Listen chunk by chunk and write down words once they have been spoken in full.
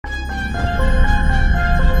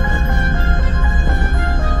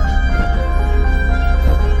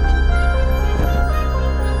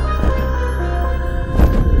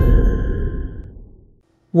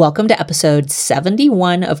Welcome to episode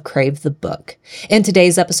 71 of Crave the Book. In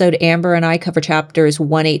today's episode, Amber and I cover chapters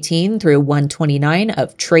 118 through 129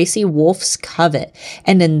 of Tracy Wolfe's Covet.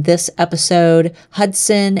 And in this episode,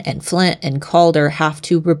 Hudson and Flint and Calder have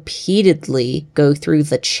to repeatedly go through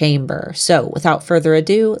the chamber. So without further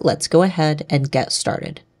ado, let's go ahead and get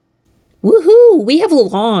started. Woohoo! We have a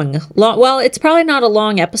long, well, it's probably not a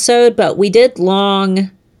long episode, but we did long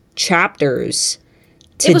chapters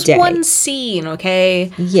today. It was one scene,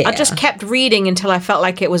 okay? Yeah. I just kept reading until I felt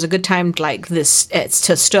like it was a good time to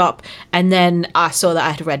stop, and then I saw that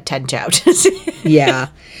I had read 10 chapters. Yeah.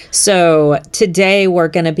 So today we're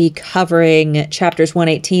going to be covering chapters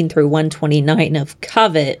 118 through 129 of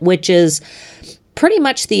Covet, which is pretty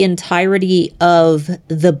much the entirety of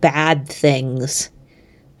the bad things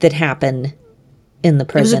that happen in the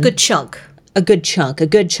prison. It was a good chunk. A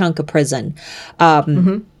good chunk of prison.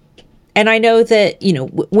 And I know that,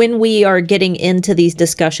 when we are getting into these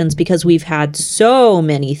discussions, because we've had so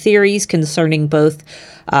many theories concerning both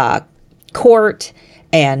court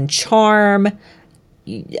and charm,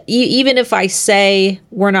 even if I say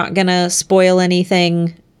we're not going to spoil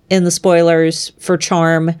anything in the spoilers for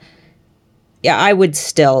charm, yeah, I would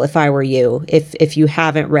still, if I were you, if you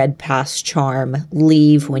haven't read past charm,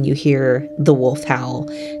 leave when you hear the wolf howl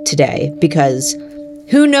today, because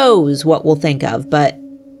who knows what we'll think of. But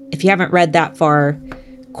if you haven't read that far,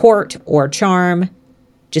 court or charm,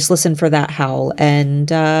 just listen for that howl, and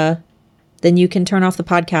then you can turn off the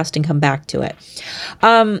podcast and come back to it.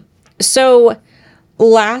 So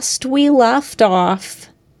last we left off,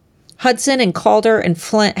 Hudson and Calder and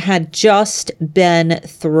Flint had just been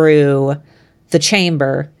through the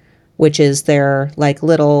chamber, which is their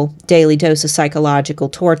little daily dose of psychological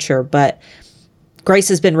torture, but Grace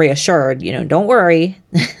has been reassured, don't worry.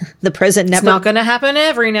 The prison never... It's not going to happen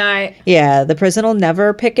every night. Yeah, the prison will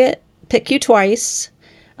never pick you twice.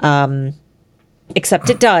 Except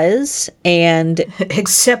it does. And...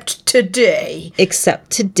 Except today.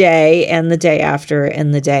 Except today and the day after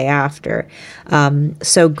and the day after.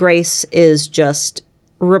 So Grace is just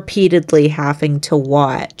repeatedly having to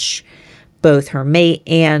watch both her mate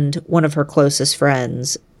and one of her closest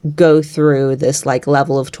friends go through this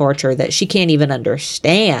level of torture that she can't even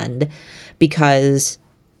understand, because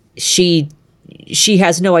she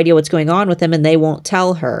has no idea what's going on with them and they won't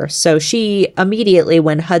tell her. So she immediately,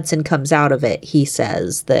 when Hudson comes out of it, he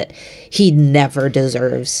says that he never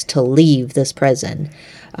deserves to leave this prison.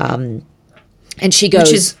 And she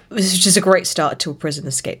goes... Which is a great start to a prison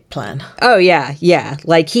escape plan. Oh, yeah.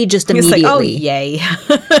 He just immediately... oh, yay.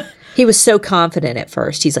 He was so confident at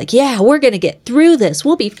first. He's like, yeah, we're going to get through this.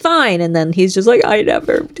 We'll be fine. And then he's just like, I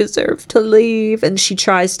never deserve to leave. And she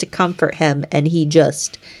tries to comfort him. And he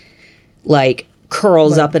just,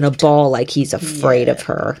 curls up in a ball like he's afraid of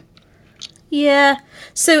her. Yeah.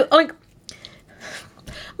 So,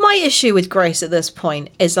 my issue with Grace at this point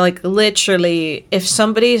is, literally, if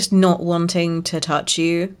somebody's not wanting to touch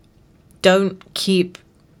you, don't keep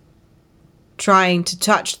trying to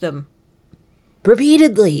touch them.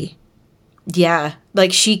 Repeatedly. Yeah,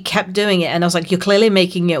 she kept doing it, and I was like, you're clearly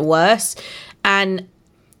making it worse. And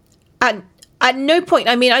at no point,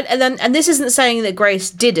 and this isn't saying that Grace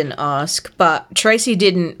didn't ask, but Tracy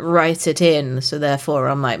didn't write it in, so therefore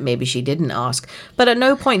I'm like, maybe she didn't ask. But at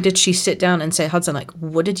no point did she sit down and say, Hudson,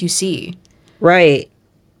 what did you see? Right.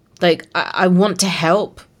 I want to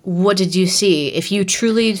help. What did you see? If you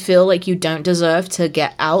truly feel like you don't deserve to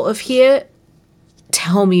get out of here,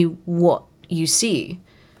 tell me what you see.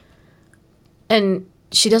 And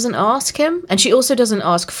she doesn't ask him, and she also doesn't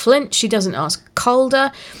ask Flint, she doesn't ask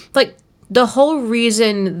Calder. The whole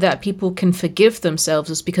reason that people can forgive themselves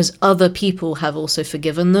is because other people have also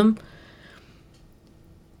forgiven them.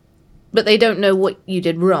 But they don't know what you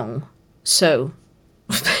did wrong. So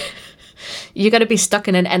you're going to be stuck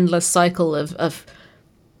in an endless cycle of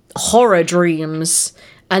horror dreams,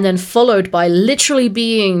 and then followed by literally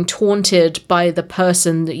being taunted by the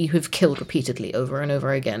person that you have killed repeatedly over and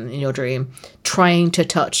over again in your dream, trying to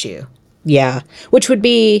touch you. Yeah. Which would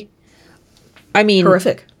be,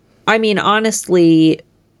 horrific. Honestly,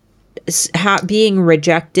 being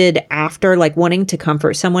rejected after, wanting to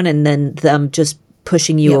comfort someone and then them just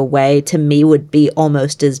pushing you away, to me, would be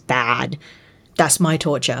almost as bad. That's my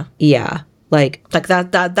torture. Yeah.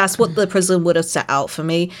 That's what the prison would have set out for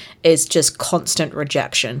me, is just constant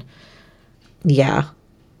rejection. Yeah.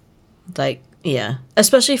 Yeah.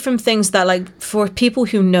 Especially from things that, for people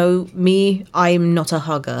who know me, I'm not a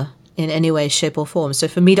hugger in any way, shape, or form. So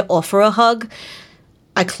for me to offer a hug,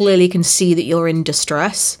 I clearly can see that you're in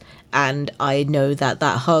distress, and I know that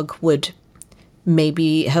hug would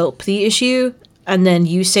maybe help the issue. and then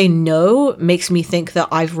you say no makes me think that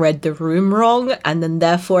I've read the room wrong, and then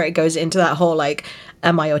therefore it goes into that whole like,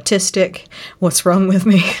 am I autistic? What's wrong with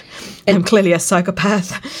me? I'm clearly a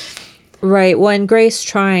psychopath. Right. When Grace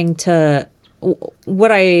trying to,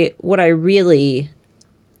 what I really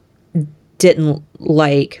didn't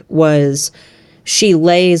like was she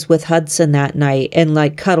lays with Hudson that night and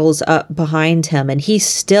like cuddles up behind him, and he's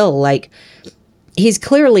still like, he's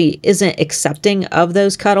clearly isn't accepting of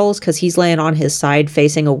those cuddles because he's laying on his side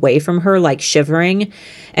facing away from her, like shivering.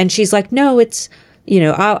 And she's like, no, it's,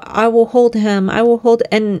 I will hold him. I will hold.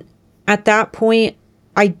 And at that point,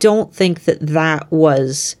 I don't think that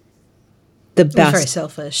was the best. Very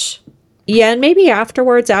selfish. Yeah. And maybe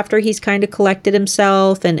afterwards, after he's kind of collected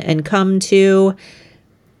himself and come to,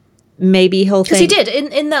 maybe he'll think. Because he did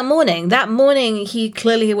in that morning, he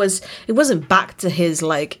clearly it wasn't back to his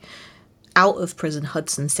like out of prison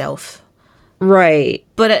Hudson self. Right.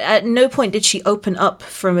 But at no point did she open up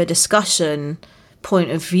from a discussion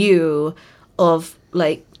point of view of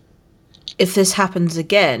like, if this happens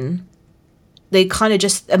again, they kind of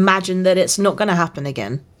just imagine that it's not going to happen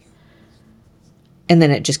again. And then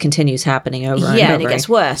it just continues happening over and over. Yeah, and it gets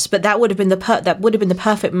worse. But that would have been the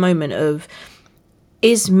perfect moment of,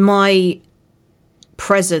 is my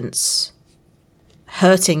presence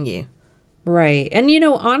hurting you? Right. And,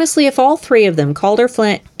 honestly, if all three of them, Calder,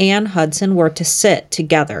 Flint, and Hudson, were to sit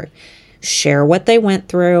together, share what they went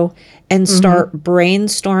through, and start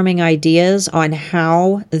brainstorming ideas on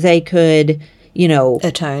how they could,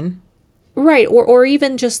 atone. Right. Or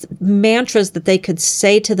even just mantras that they could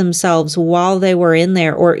say to themselves while they were in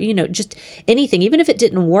there, or, just anything, even if it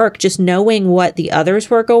didn't work, just knowing what the others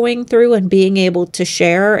were going through and being able to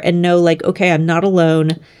share and know, like, okay, I'm not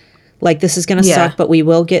alone. Like, this is going to suck, but we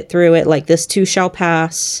will get through it. Like, this too shall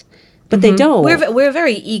pass. But they don't. We're a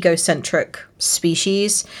very egocentric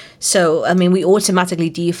species. So, I mean, we automatically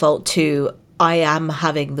default to, I am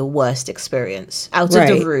having the worst experience. Out of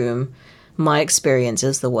the room, my experience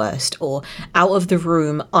is the worst. Or out of the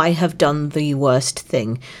room, I have done the worst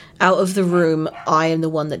thing. Out of the room, I am the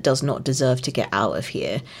one that does not deserve to get out of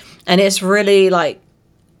here. And it's really like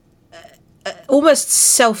almost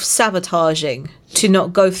self-sabotaging to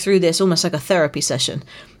not go through this, almost like a therapy session,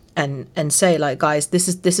 and say, like, guys, this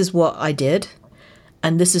is what I did,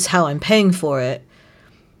 and this is how I'm paying for it.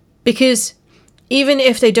 Because even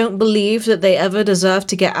if they don't believe that they ever deserve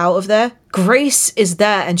to get out of there, Grace is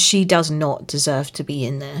there and she does not deserve to be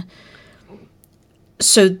in there.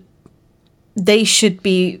 So they should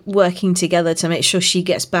be working together to make sure she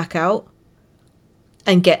gets back out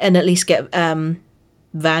and at least get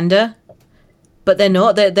Vanda. But they're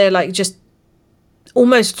not. They're like just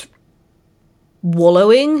almost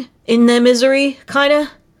wallowing in their misery, kind of.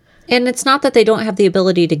 And it's not that they don't have the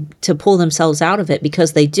ability to pull themselves out of it,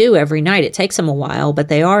 because they do every night. It takes them a while, but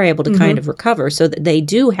they are able to kind of recover, so that they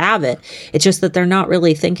do have it. It's just that they're not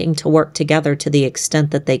really thinking to work together to the extent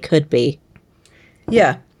that they could be.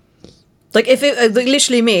 Yeah. Like, if it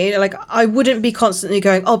literally me, like, I wouldn't be constantly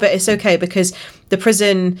going, oh, but it's okay because the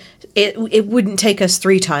prison, it wouldn't take us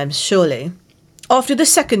 3 times, surely. After the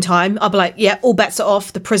second time, I'll be like, yeah, all bets are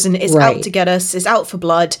off. The prison is out to get us. It's out for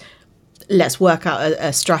blood. Let's work out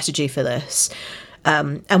a strategy for this.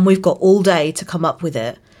 And we've got all day to come up with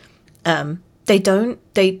it. They don't.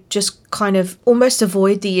 They just kind of almost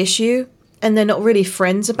avoid the issue, and they're not really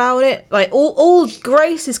friends about it. Like, all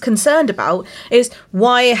Grace is concerned about is,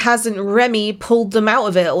 why hasn't Remy pulled them out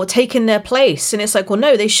of it or taken their place? And it's like, well,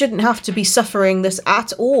 no, they shouldn't have to be suffering this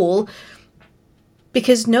at all,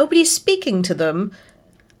 because nobody's speaking to them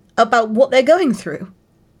about what they're going through.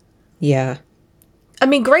 Yeah. I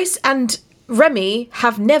mean, Grace and Remy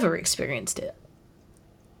have never experienced it.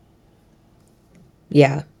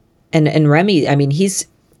 Yeah. And Remy, I mean,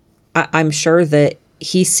 I'm sure that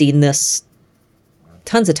he's seen this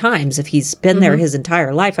tons of times if he's been there his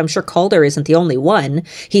entire life. I'm sure Calder isn't the only one.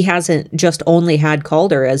 He hasn't just only had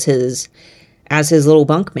Calder as his little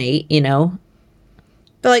bunkmate,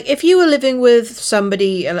 But, like, if you were living with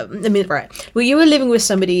somebody, you were living with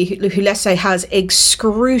somebody who, let's say, has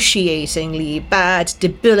excruciatingly bad,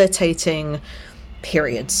 debilitating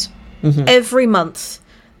periods. Every month,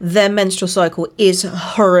 their menstrual cycle is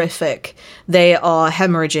horrific. They are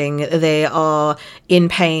hemorrhaging, they are in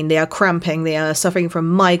pain, they are cramping, they are suffering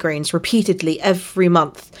from migraines repeatedly every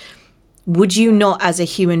month. Would you not, as a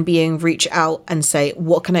human being, reach out and say,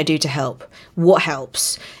 what can I do to help? What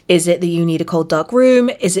helps? Is it that you need a cold, dark room?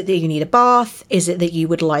 Is it that you need a bath? Is it that you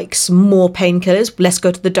would like some more painkillers? Let's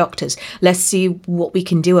go to the doctors. Let's see what we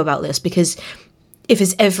can do about this. Because if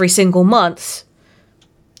it's every single month,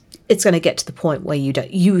 it's going to get to the point where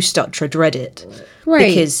you start to dread it. Right.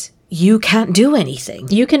 Because you can't do anything.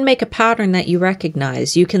 You can make a pattern that you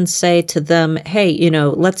recognize. You can say to them, hey,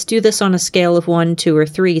 let's do this on a scale of 1, 2, or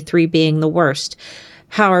 3, 3 being the worst.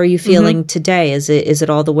 How are you feeling today? Is it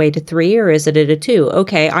all the way to 3, or is it at a 2?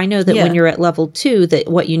 Okay, I know that when you're at level 2, that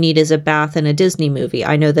what you need is a bath and a Disney movie.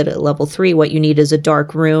 I know that at level 3, what you need is a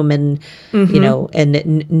dark room and,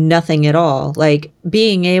 nothing at all. Like,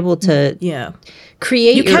 being able to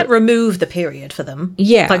create... You can't remove the period for them.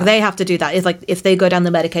 Yeah. Like, they have to do that. It's like, if they go down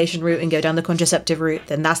the medication route and go down the contraceptive route,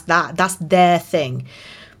 then that's that. That's their thing.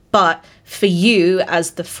 But for you,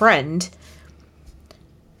 as the friend...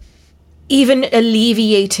 even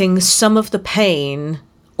alleviating some of the pain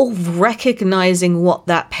or recognizing what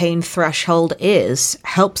that pain threshold is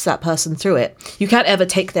helps that person through it. You can't ever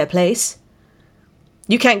take their place.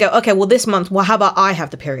 You can't go, okay, well, this month, how about I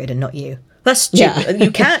have the period and not you? That's stupid. Yeah.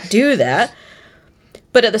 You can't do that.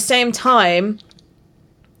 But at the same time,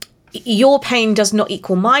 your pain does not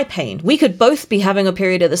equal my pain. We could both be having a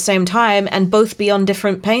period at the same time and both be on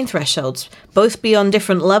different pain thresholds, both be on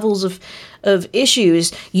different levels of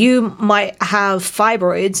issues. You might have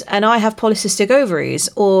fibroids and I have polycystic ovaries,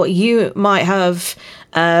 or you might have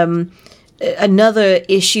another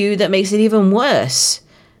issue that makes it even worse.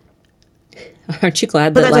 Aren't you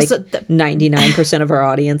glad that 99% of our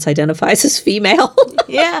audience identifies as female?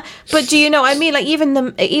 Yeah, but do you know? I mean, like even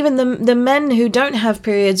the men who don't have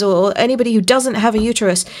periods, or anybody who doesn't have a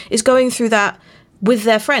uterus, is going through that with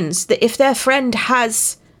their friends. That if their friend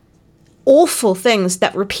has awful things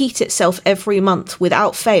that repeat itself every month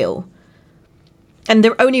without fail, and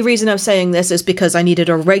the only reason I'm saying this is because I needed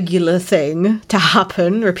a regular thing to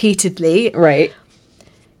happen repeatedly, right?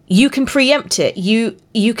 You can preempt it. You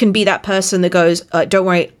can be that person that goes, don't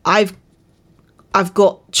worry, I've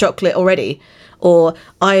got chocolate already, or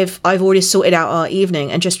I've already sorted out our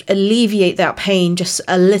evening, and just alleviate that pain just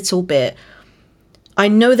a little bit. I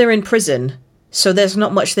know they're in prison, so there's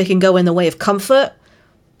not much they can go in the way of comfort.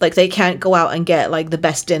 Like, they can't go out and get like the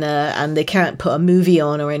best dinner, and they can't put a movie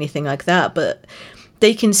on or anything like that, but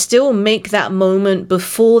they can still make that moment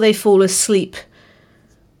before they fall asleep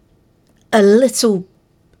a little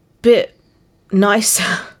bit nicer.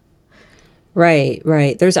 Right.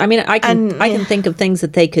 I can think of things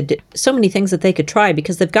that they could, so many things that they could try,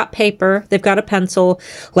 because they've got paper, they've got a pencil.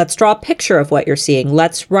 Let's draw a picture of what you're seeing.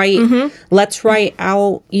 Let's write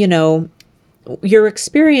out, your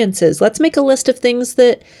experiences. Let's make a list of things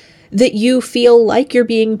that you feel like you're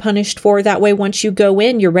being punished for. That way, once you go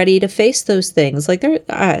in, you're ready to face those things. Like,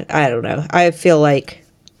 I don't know. I feel like,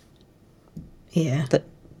 yeah.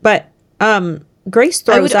 But Grace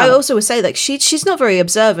throws out. I also would say, like, she's not very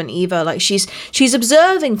observant either. Like, she's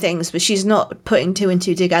observing things, but she's not putting 2 and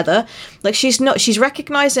 2 together. Like, she's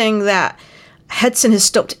recognizing that Hedson has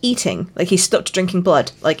stopped eating. Like, he stopped drinking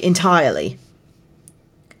blood, like, entirely.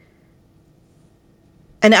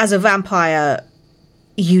 And as a vampire,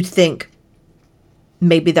 you'd think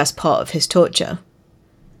maybe that's part of his torture.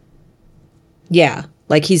 Yeah,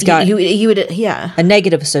 like he's got you would a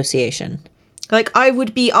negative association. Like, I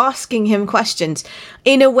would be asking him questions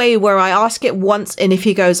in a way where I ask it once, and if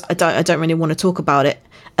he goes, I don't really want to talk about it,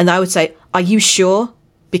 and I would say, are you sure?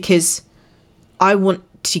 Because I want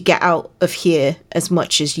to get out of here as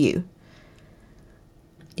much as you.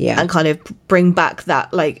 Yeah. And kind of bring back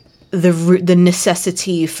that, like, the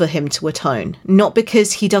necessity for him to atone. Not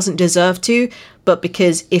because he doesn't deserve to, but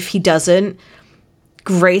because if he doesn't,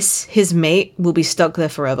 Grace, his mate, will be stuck there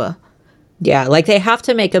forever. Yeah, like, they have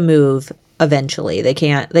to make a move eventually. They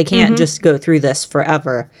can't just go through this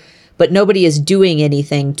forever. But nobody is doing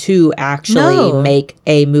anything to actually make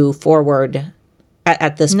a move forward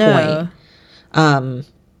at this point.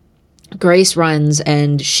 Grace runs,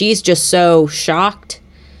 and she's just so shocked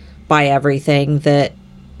by everything that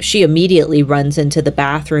she immediately runs into the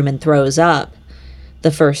bathroom and throws up the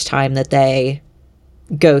first time that they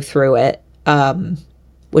go through it.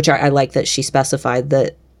 Which I like that she specified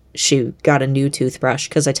that she got a new toothbrush,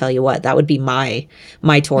 because I tell you what, that would be my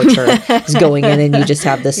torture, is going in and you just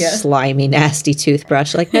have this slimy, nasty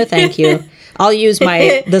toothbrush. Like, no, thank you. I'll use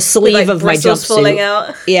the sleeve of my jumpsuit. Falling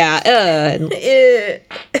out. Yeah.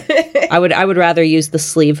 I would rather use the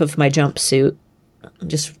sleeve of my jumpsuit.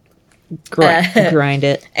 Just grind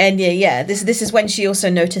it. And this is when she also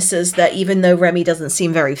notices that even though Remy doesn't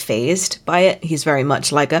seem very fazed by it, he's very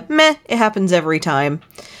much like a meh, it happens every time.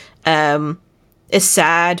 It's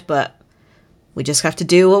sad, but we just have to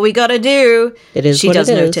do what we gotta do. It is. She what does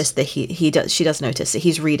it notice is. that she does notice that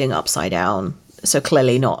he's reading upside down, so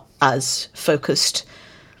clearly not as focused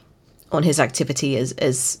on his activity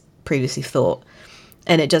as previously thought.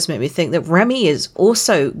 And it does make me think that Remy is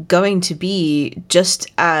also going to be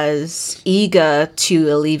just as eager to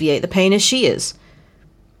alleviate the pain as she is.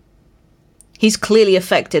 He's clearly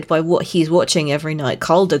affected by what he's watching every night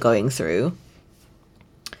Calder going through.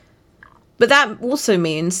 But that also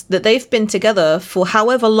means that they've been together for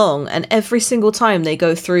however long, and every single time they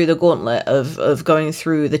go through the gauntlet of going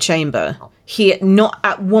through the chamber, he not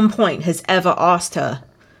at one point has ever asked her,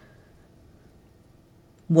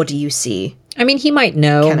 what do you see? I mean, he might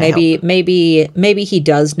know. Maybe he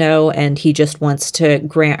does know, and he just wants to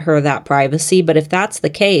grant her that privacy. But if that's the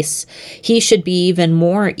case, he should be even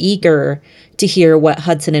more eager to hear what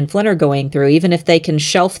Hudson and Flynn are going through, even if they can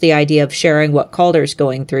shelf the idea of sharing what Calder's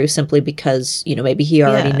going through simply because, maybe he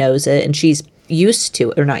already knows it and she's used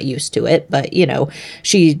to it, or not used to it, but,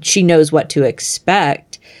 she knows what to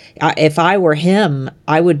expect. If I were him,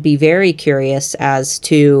 I would be very curious as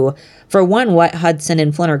to, for one, what Hudson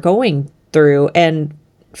and Flynn are going through, and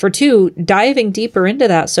for two, diving deeper into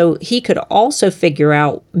that so he could also figure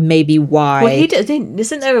out maybe why. Well,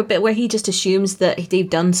 isn't there a bit where he just assumes that they've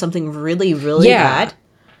done something really, really bad?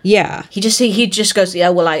 Yeah. He just goes, yeah,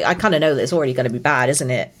 well, I kind of know that it's already going to be bad, isn't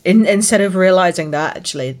it? Instead of realizing that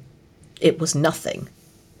actually it was nothing.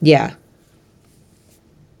 Yeah.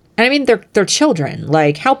 And I mean, they're children.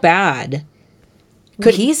 Like, how bad?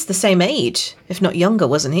 He's the same age, if not younger,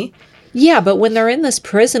 wasn't he? Yeah, but when they're in this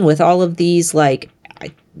prison with all of these, like,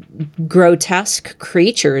 grotesque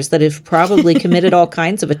creatures that have probably committed all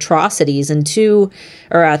kinds of atrocities, and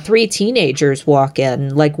three teenagers walk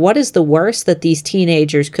in, like, what is the worst that these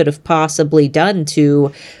teenagers could have possibly done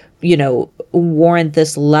to, warrant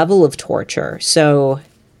this level of torture? So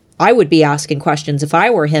I would be asking questions if I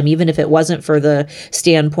were him, even if it wasn't for the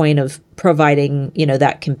standpoint of providing,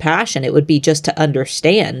 that compassion. It would be just to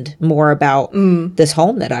understand more about this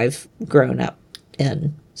home that I've grown up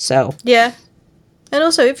in. So yeah. And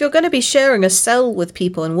also, if you're going to be sharing a cell with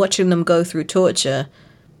people and watching them go through torture,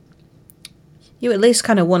 you at least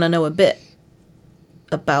kind of want to know a bit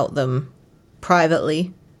about them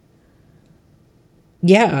privately.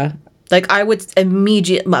 Yeah. Like, I would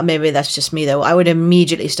immediately, maybe that's just me though, I would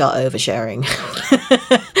immediately start oversharing.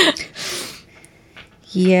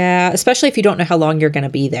 Yeah, especially if you don't know how long you're going to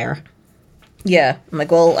be there. Yeah, I'm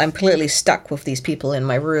like, well, I'm clearly stuck with these people in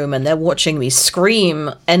my room and they're watching me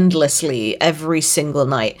scream endlessly every single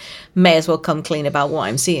night. May as well come clean about what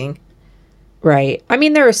I'm seeing. Right. I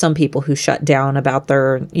mean, there are some people who shut down about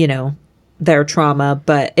their trauma,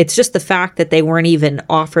 but it's just the fact that they weren't even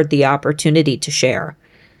offered the opportunity to share.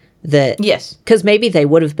 Yes. Because maybe they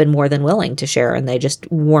would have been more than willing to share, and they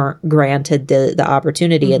just weren't granted the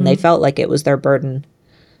opportunity, and they felt like it was their burden.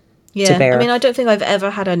 Yeah, I mean, I don't think I've ever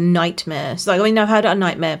had a nightmare. I've had a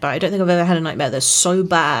nightmare, but I don't think I've ever had a nightmare that's so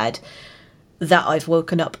bad that I've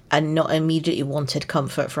woken up and not immediately wanted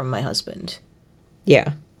comfort from my husband.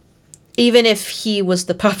 Yeah. Even if he was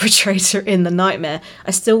the perpetrator in the nightmare,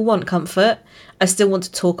 I still want comfort. I still want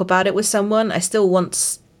to talk about it with someone. I still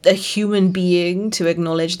want a human being to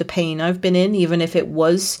acknowledge the pain I've been in, even if it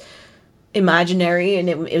was imaginary and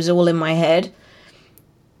it was all in my head.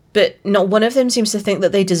 But not one of them seems to think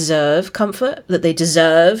that they deserve comfort, that they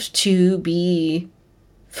deserve to be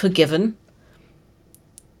forgiven.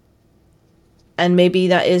 And maybe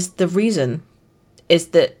that is the reason, is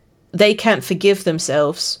that they can't forgive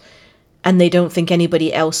themselves and they don't think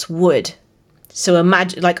anybody else would. So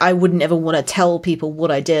imagine, like, I wouldn't ever want to tell people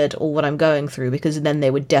what I did or what I'm going through, because then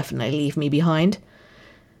they would definitely leave me behind.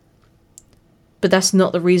 But that's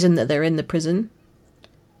not the reason that they're in the prison.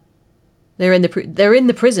 They're in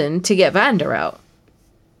the prison to get Vander out.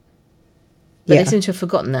 But they seem to have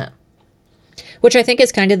forgotten that. Which I think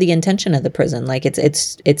is kind of the intention of the prison. Like,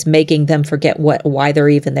 it's making them forget why they're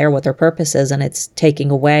even there, what their purpose is, and it's taking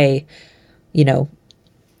away,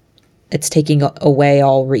 it's taking away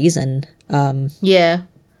all reason. Yeah,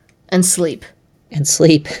 and sleep. And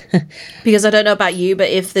sleep. Because I don't know about you, but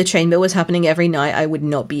if the chamber was happening every night, I would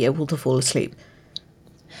not be able to fall asleep.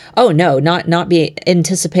 Oh no, not be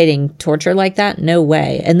anticipating torture like that. No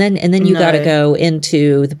way. And then you got to go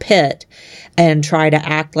into the pit and try to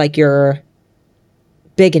act like you're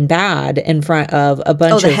big and bad in front of a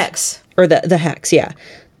bunch of the hex, or the hex. Yeah.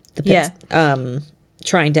 The pit,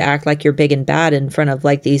 trying to act like you're big and bad in front of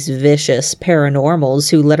like these vicious paranormals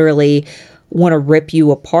who literally want to rip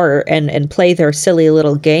you apart and play their silly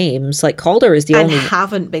little games. Like, Calder is the only... And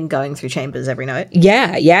haven't been going through chambers every night.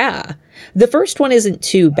 Yeah. The first one isn't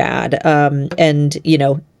too bad.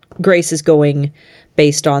 And, Grace is going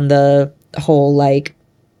based on the whole, like,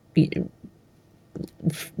 be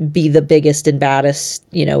the biggest and baddest,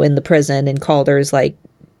 in the prison. And Calder's, like,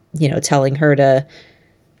 telling her to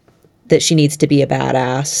that she needs to be a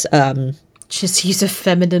badass. Just use of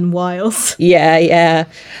feminine wiles. Yeah.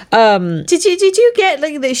 Did you get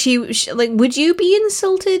like that? She like, would you be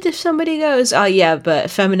insulted if somebody goes, "Oh yeah,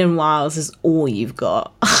 but feminine wiles is all you've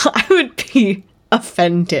got"? I would be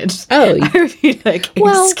offended. Oh, I would be like,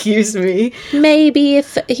 excuse me. Maybe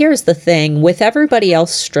if here's the thing, with everybody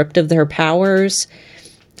else stripped of their powers,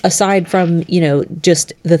 aside from, you know,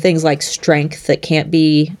 just the things like strength that can't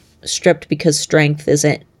be stripped because strength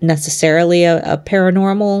isn't necessarily a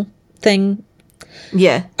paranormal thing.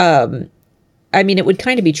 Yeah. I mean, it would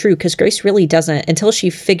kind of be true because Grace really doesn't, until she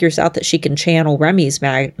figures out that she can channel Remy's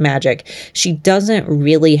magic, she doesn't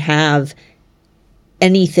really have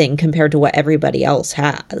anything compared to what everybody else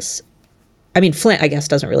has. I mean, Flint, I guess,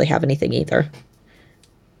 doesn't really have anything either.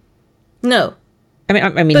 No.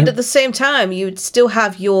 I mean, but at the same time, you'd still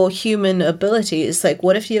have your human abilities. Like,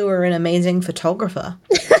 what if you were an amazing photographer?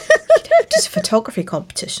 Just a photography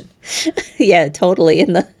competition. Yeah, totally.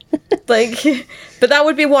 In the like, but that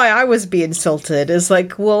would be why I was being insulted. It's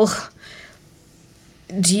like, well,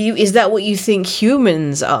 is that what you think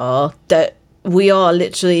humans are? That we are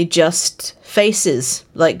literally just faces.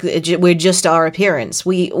 Like, we're just our appearance.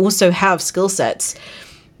 We also have skill sets.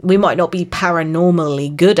 We might not be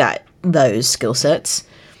paranormally good at those skill sets,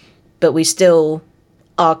 but we still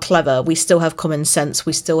are clever. We still have common sense.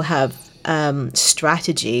 We still have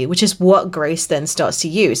strategy, which is what Grace then starts to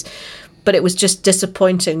use. But it was just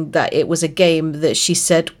disappointing that it was a game that she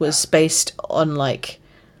said was based on, like,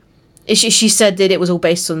 she said that it was all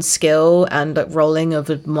based on skill and like rolling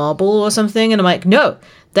of a marble or something, and I'm like, no,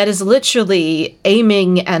 that is literally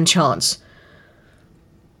aiming and chance.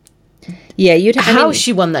 Yeah, how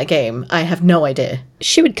she won that game, I have no idea.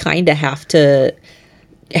 She would kind of have to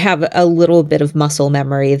have a little bit of muscle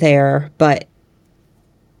memory there, but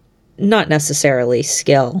not necessarily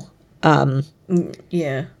skill.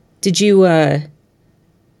 Yeah. Did you, I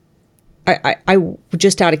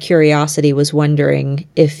just out of curiosity was wondering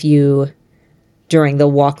if you, during the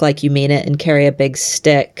walk like you mean it and carry a big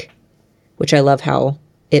stick, which I love how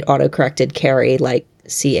it auto-corrected Carrie, like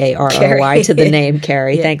Carry to the name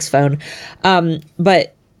Carrie. Yeah. Thanks, phone.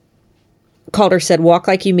 But Calder said, walk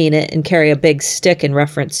like you mean it and carry a big stick in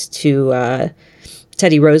reference to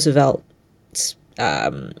Teddy Roosevelt's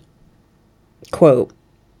quote.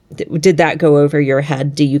 Did that go over your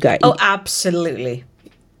head? Do you guys? Oh, absolutely.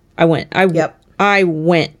 I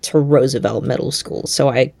went to Roosevelt Middle School.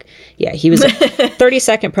 So he was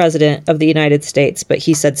 32nd president of the United States, but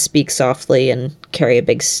he said speak softly and carry a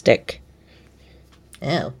big stick.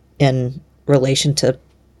 Oh. In relation to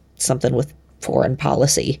something with foreign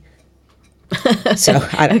policy. So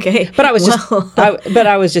I don't. Okay, but I was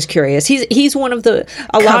I was just curious. He's one of the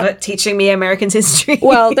lot teaching me American history.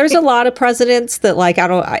 Well, there's a lot of presidents that, like, I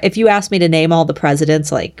don't. If you ask me to name all the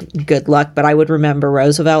presidents, like, good luck. But I would remember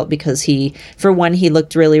Roosevelt because he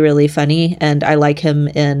looked really, really funny, and I like him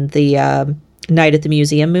in the Night at the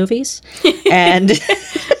Museum movies. And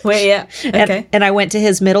wait, yeah, okay. And I went to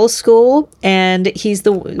his middle school, and he's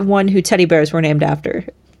the one who teddy bears were named after.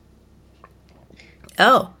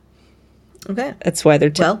 Oh. Okay. That's why they're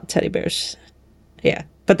teddy bears. Yeah.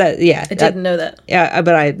 But I didn't know that. Yeah,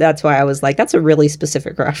 but that's why I was like, that's a really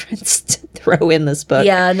specific reference to throw in this book.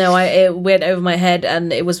 Yeah, no, it went over my head,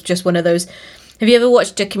 and it was just one of those. Have you ever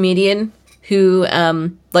watched a comedian who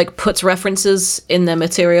like puts references in their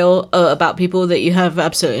material about people that you have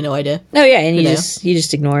absolutely no idea? Oh yeah, and you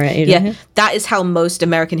just ignore it. You know? Yeah, that is how most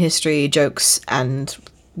American history jokes and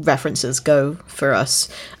references go for us,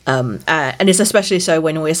 and it's especially so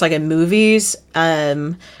when it's like in movies,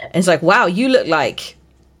 and it's like, wow, you look like,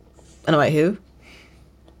 and I'm like, who?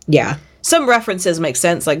 Yeah, some references make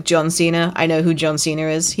sense, like John Cena. I know who John Cena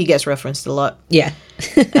is. He gets referenced a lot. Yeah.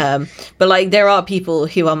 But like, there are people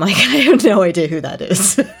who I'm like, I have no idea who that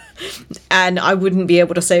is. And I wouldn't be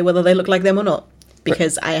able to say whether they look like them or not,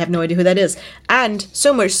 because I have no idea who that is. And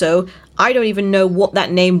so much so, I don't even know what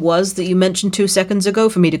that name was that you mentioned 2 seconds ago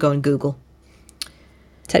for me to go and Google.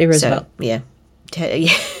 Teddy Roosevelt. So, yeah.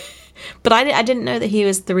 Yeah. But I didn't know that he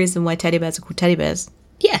was the reason why teddy bears are called teddy bears.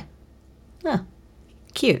 Yeah. Oh,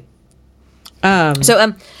 cute.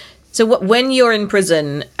 So when you're in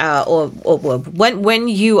prison, or when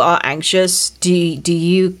you are anxious, do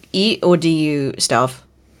you eat or do you starve?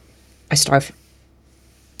 I starve.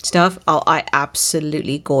 Starve? Oh, I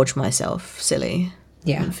absolutely gorge myself, silly.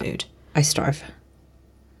 Yeah. On food. I starve.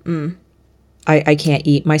 I can't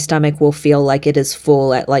eat. My stomach will feel like it is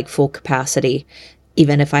full at like full capacity,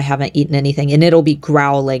 even if I haven't eaten anything, and it'll be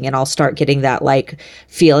growling, and I'll start getting that like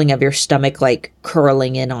feeling of your stomach like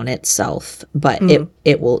curling in on itself. But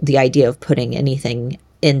it will, the idea of putting anything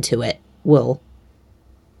into it will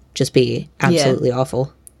just be absolutely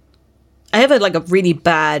awful. I have a really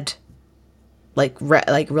bad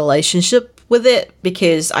relationship with it,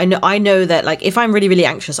 because I know that like if I'm really, really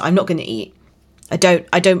anxious, I'm not going to eat. I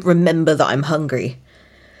don't remember that I'm hungry.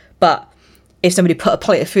 But if somebody put a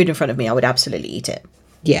plate of food in front of me, I would absolutely eat it.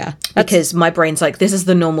 Yeah. Because my brain's like, this is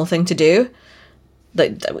the normal thing to do.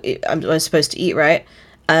 Like, I'm supposed to eat, right?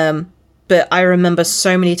 But I remember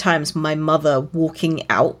so many times my mother walking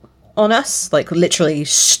out on us, like literally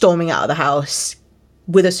storming out of the house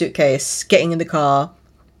with a suitcase, getting in the car.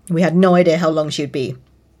 We had no idea how long she would be.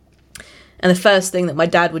 And the first thing that my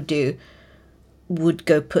dad would do would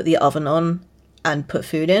go put the oven on and put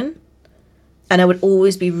food in. And I would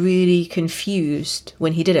always be really confused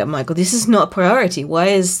when he did it. I'm like, well, this is not a priority. Why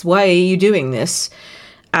are you doing this?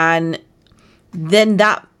 And then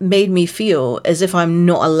that made me feel as if I'm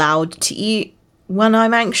not allowed to eat when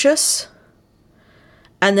I'm anxious.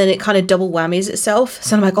 And then it kind of double whammies itself.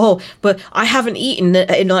 So I'm like, oh, but I haven't eaten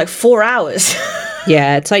in like 4 hours.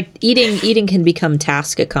 Yeah, it's like eating can become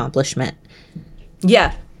task accomplishment.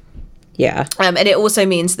 Yeah. Yeah. And it also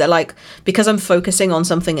means that like, because I'm focusing on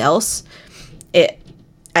something else,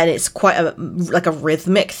 it's quite a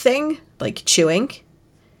rhythmic thing, like chewing.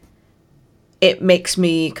 It makes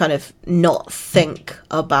me kind of not think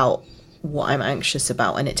about what I'm anxious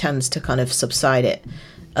about, and it tends to kind of subside it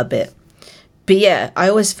a bit. But yeah, I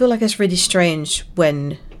always feel like it's really strange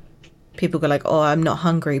when people go like, oh, I'm not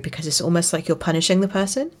hungry, because it's almost like you're punishing the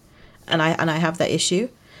person. And I have that issue.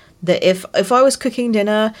 That if I was cooking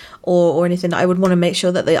dinner or anything, I would want to make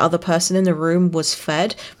sure that the other person in the room was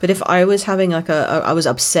fed. But if I was having like I was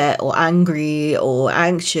upset or angry or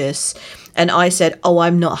anxious, and I said, oh,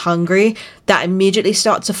 I'm not hungry, that immediately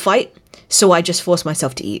starts a fight. So I just force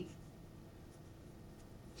myself to eat.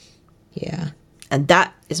 Yeah. And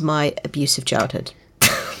that is my abusive childhood.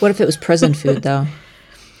 What if it was prison food, though?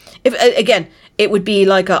 If again, it would be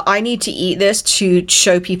like I need to eat this to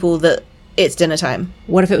show people that it's dinner time.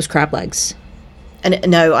 What if it was crab legs? And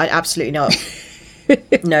no, I absolutely not.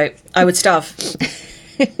 No, I would starve.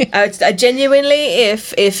 I genuinely,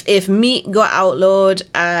 if meat got outlawed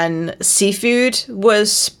and seafood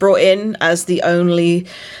was brought in as the only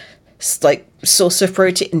like source of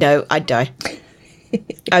protein, no, I'd die.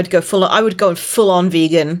 I would go full on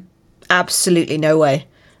vegan. Absolutely no way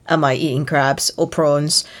am I eating crabs or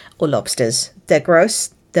prawns or lobsters. They're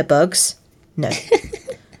gross. They're bugs. No.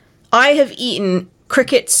 I have eaten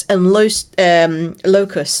crickets and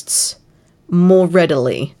locusts more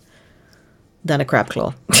readily than a crab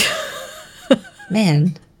claw.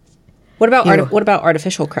 Man. What about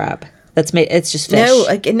artificial crab? That's made. It's just fish. No.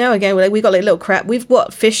 Again, we got like little crab. We've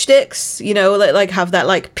got fish sticks. You know, like have that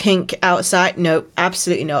like pink outside. No,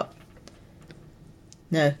 absolutely not.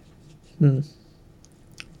 No. Ugh.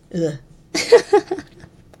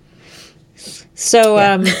 So,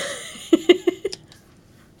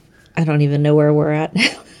 I don't even know where we're at now.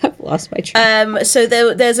 I've lost my track. So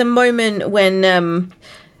there's a moment when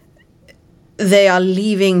they are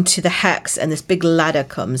leaving to the hex, and this big ladder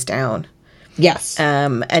comes down. Yes.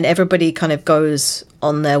 And everybody kind of goes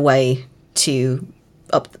on their way to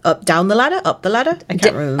up the ladder. I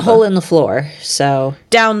can't remember. Hole in the floor. So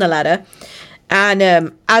down the ladder.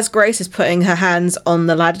 And as Grace is putting her hands on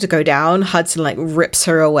the ladder to go down, Hudson like rips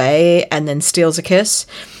her away and then steals a kiss.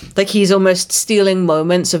 Like he's almost stealing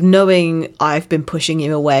moments of knowing I've been pushing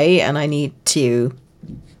you away and I need to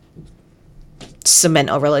cement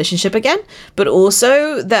our relationship again. But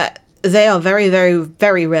also that they are very, very,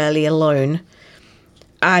 very rarely alone.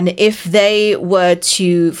 And if they were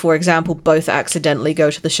to, for example, both accidentally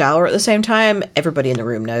go to the shower at the same time, everybody in the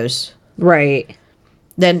room knows. Right.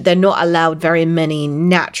 Then they're not allowed very many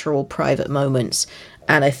natural private moments.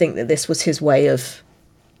 And I think that this was his way of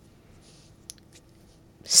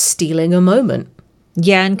stealing a moment.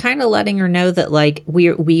 Yeah, and kind of letting her know that like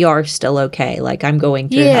we are still okay. Like I'm going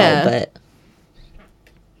through hell, but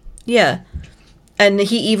yeah. And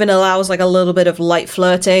he even allows like a little bit of light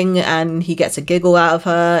flirting, and he gets a giggle out of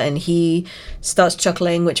her, and he starts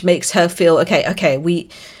chuckling, which makes her feel okay.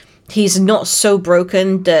 He's not so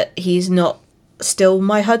broken that he's not still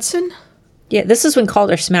my Hudson. Yeah, this is when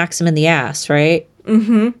Calder smacks him in the ass, right?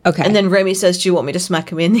 Mm-hmm. Okay. And then Remy says, "Do you want me to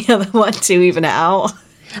smack him in the other one to even it out?"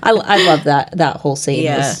 I love that whole scene.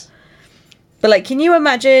 Yeah. But like, can you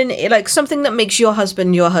imagine like something that makes your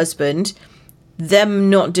husband, them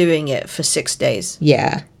not doing it for 6 days?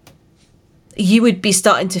 Yeah. You would be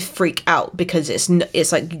starting to freak out because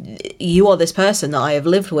it's like you are this person that I have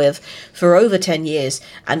lived with for over 10 years,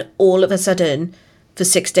 and all of a sudden for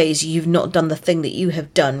 6 days you've not done the thing that you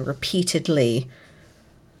have done repeatedly.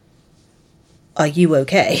 Are you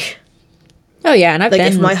okay? Oh yeah, and I've Like,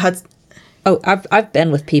 been if my husband... I've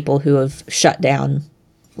been with people who have shut down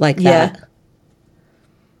like Yeah. that.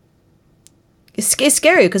 It's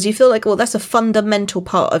scary because you feel like, well, that's a fundamental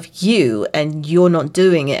part of you and you're not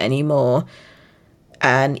doing it anymore.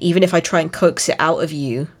 And even if I try and coax it out of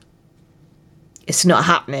you, it's not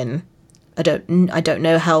happening. I don't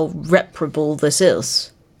know how reparable this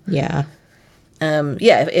is. Yeah.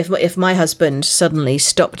 If my husband suddenly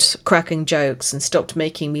stopped cracking jokes and stopped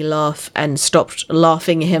making me laugh and stopped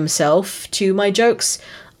laughing himself to my jokes,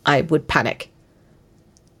 I would panic.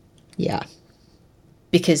 Yeah.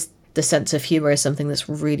 Because the sense of humor is something that's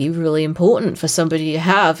really, really important for somebody to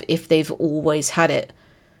have if they've always had it.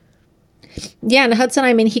 Yeah, and Hudson,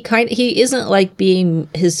 I mean, he isn't like being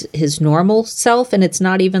his normal self, and it's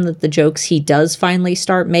not even that the jokes he does finally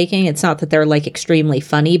start making, it's not that they're like extremely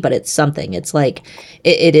funny, but it's something. It's like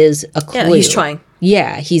it is a clue. Yeah, he's trying.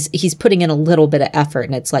 Yeah, he's putting in a little bit of effort,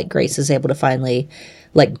 and it's like Grace is able to finally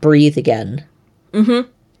like breathe again. Mm-hmm.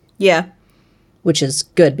 Yeah. Which is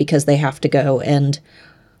good because they have to go and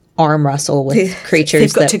arm wrestle with creatures.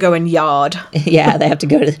 They've got to go in yard. Yeah, they have to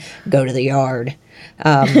go to the yard.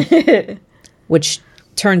 Which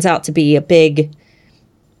turns out to be a big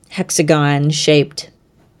hexagon-shaped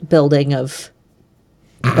building of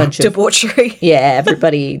a bunch of debauchery. Yeah,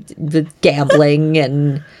 everybody gambling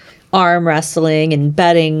and arm wrestling and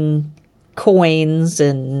betting coins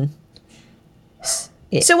and.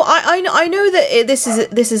 So I know that this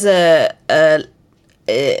is a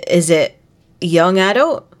is it young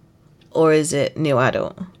adult or is it new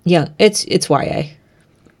adult? Yeah, it's YA.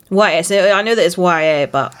 YA. So I know that it's YA,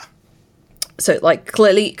 but so like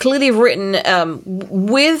clearly written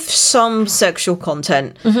with some sexual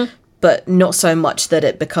content, but not so much that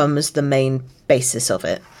it becomes the main basis of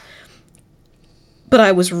it. But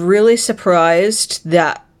I was really surprised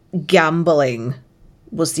that gambling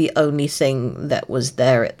was the only thing that was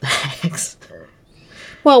there at the Hex.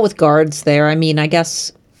 Well, with guards there, I mean, I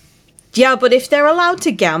guess. Yeah, but if they're allowed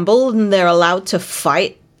to gamble and they're allowed to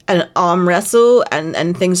fight and arm wrestle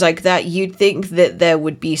and things like that, you'd think that there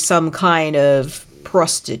would be some kind of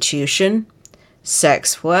prostitution,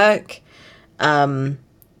 sex work. There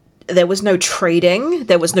was no trading.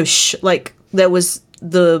 There was no there was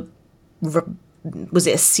was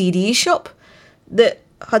it a CD shop that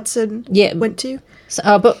Hudson went to?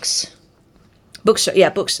 Books. Bookshop, yeah,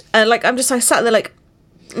 books. And I sat there like,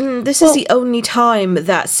 this is the only time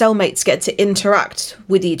that cellmates get to interact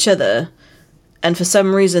with each other. And for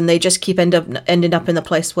some reason, they just keep ending up in the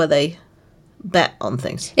place where they bet on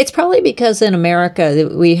things. It's probably because in America,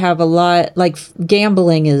 we have a lot, like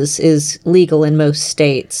gambling is legal in most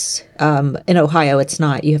states. In Ohio, it's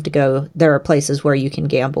not. You have to go, there are places where you can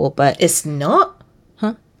gamble, but. It's not?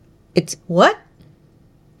 Huh? It's. What?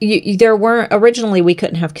 There weren't, originally we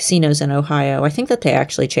couldn't have casinos in Ohio. I think that they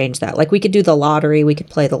actually changed that. Like we could do the lottery, we could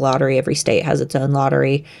play the lottery. Every state has its own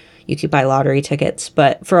lottery. You could buy lottery tickets,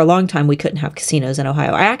 but for a long time we couldn't have casinos in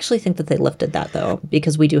Ohio. I actually think that they lifted that though,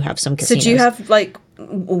 because we do have some casinos. So do you have like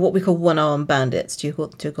what we call one-armed bandits? Do you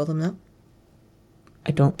call them that?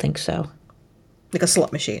 I don't think so. Like a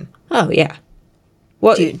slot machine? Oh yeah.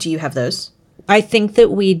 Well, do you have those? I think that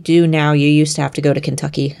we do now. You used to have to go to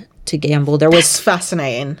Kentucky to gamble. That's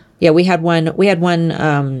fascinating. Yeah, we had one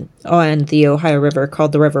on the Ohio River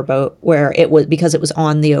called the Riverboat, where it was because it was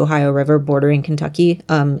on the Ohio River bordering Kentucky.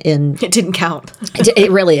 It didn't count.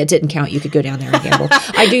 it didn't count. You could go down there and gamble.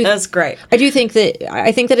 That's great. I think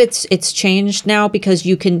that it's changed now because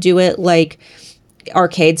you can do it like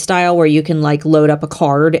arcade style, where you can like load up a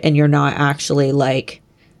card and you're not actually like.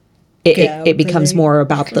 It becomes more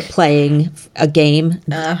about the playing a game,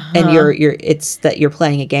 and it's that you're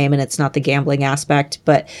playing a game, and it's not the gambling aspect.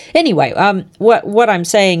 But anyway, what I'm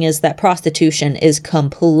saying is that prostitution is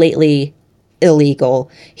completely illegal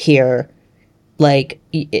here, like,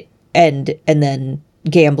 and then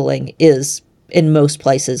gambling is in most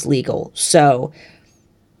places legal. So,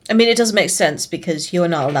 I mean, it does make sense because you're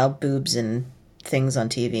not allowed boobs and things on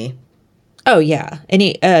TV. Oh, yeah.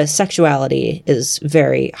 Any sexuality is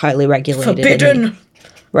very highly regulated. Forbidden.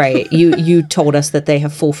 Right. You told us that they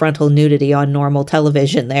have full frontal nudity on normal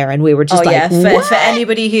television there, and we were just For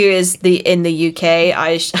anybody who is in the UK,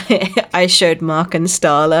 I showed Mark and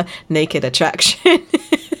Starla Naked Attraction.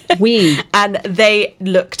 And they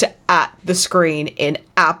looked at the screen in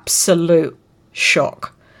absolute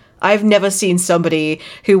shock. I've never seen somebody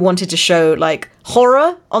who wanted to show like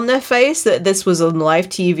horror on their face that this was on live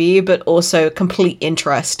TV, but also complete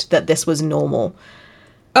interest that this was normal.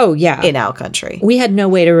 Oh, yeah. in our country. We had no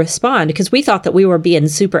way to respond because we thought that we were being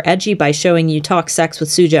super edgy by showing you Talk Sex with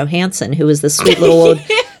Sue Johansson, who is the sweet little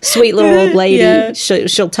old lady. Yeah.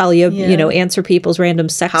 She'll tell you, answer people's random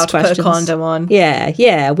sex How to questions. put a condom on.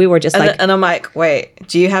 Yeah. We were just And I'm like, wait,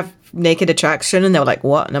 do you have naked attraction? And they were like,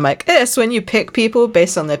 what? And I'm like, it's when you pick people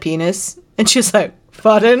based on their penis. And she's like,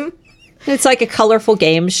 pardon? It's like a colorful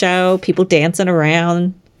game show, people dancing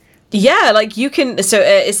around. Yeah, like you can. So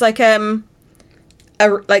it's like a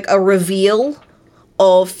reveal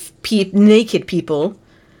of naked people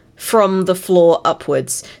from the floor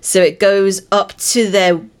upwards. So it goes up to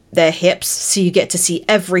their hips, so you get to see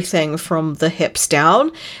everything from the hips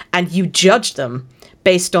down, and you judge them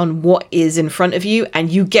based on what is in front of you,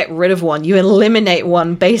 and you get rid of one. You eliminate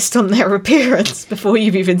one based on their appearance before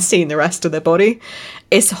you've even seen the rest of their body.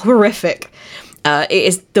 It's horrific. It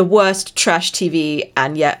is the worst trash TV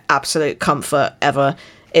and yet absolute comfort ever.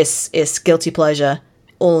 It's guilty pleasure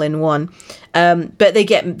all in one. But they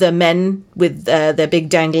get the men with their big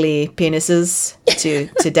dangly penises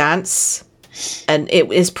to dance, and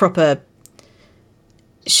it is proper.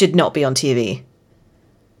 Should not be on TV.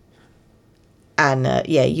 And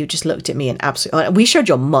you just looked at me and absolutely. We showed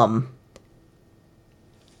your mum.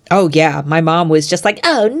 Oh yeah, my mom was just like,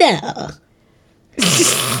 "Oh no."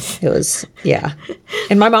 It was, yeah.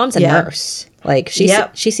 And my mom's a nurse. Like she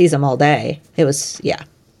sees them all day. It was,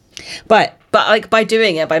 but like by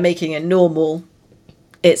doing it, by making it normal,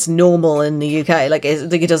 it's normal in the UK. Like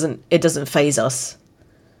it doesn't faze us.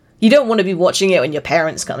 You don't want to be watching it when your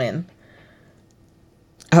parents come in.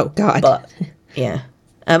 Oh God. But yeah.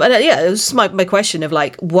 It was just my question of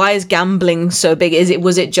like, why is gambling so big?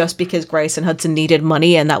 Was it just because Grace and Hudson needed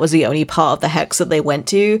money and that was the only part of the hex that they went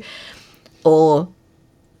to? Or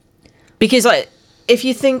because like if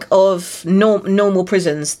you think of normal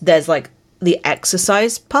prisons, there's like the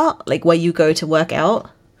exercise part, like where you go to work out.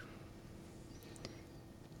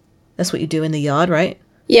 That's what you do in the yard, right?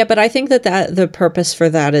 Yeah, but I think that the purpose for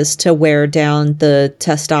that is to wear down the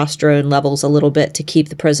testosterone levels a little bit to keep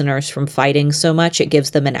the prisoners from fighting so much. It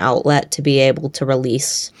gives them an outlet to be able to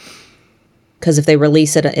release. Because if they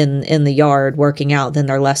release it in the yard working out, then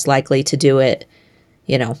they're less likely to do it,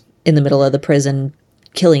 in the middle of the prison,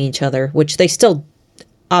 killing each other, which they still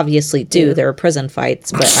obviously do. Yeah. There are prison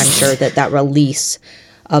fights, but I'm sure that release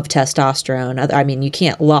of testosterone, I mean, you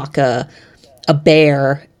can't lock a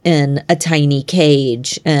bear in a tiny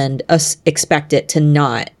cage and expect it to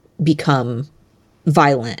not become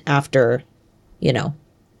violent after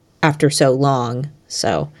so long.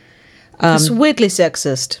 So it's weirdly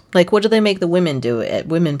sexist. Like, what do they make the women do at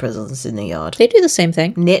women prisons in the yard? They do the same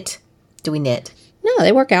thing. Knit? Do we knit? No,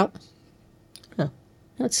 they work out. Huh.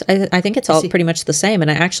 I think it's all pretty much the same. And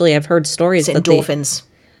I've heard stories that endorphins.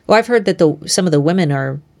 I've heard that some of the women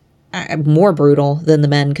are more brutal than the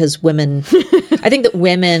men, because women, I think that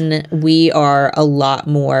women, we are a lot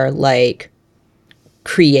more like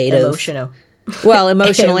creative. Emotional. Well,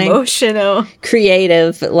 emotionally. Emotional.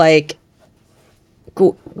 Creative, like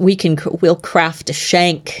we'll craft a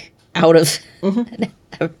shank out of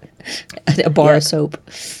a bar of soap.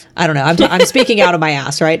 I don't know. I'm speaking out of my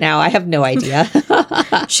ass right now. I have no idea.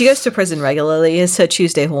 She goes to prison regularly. It's her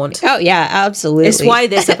Tuesday haunt. Oh, yeah, absolutely. It's why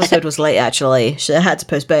this episode was late, actually. She had to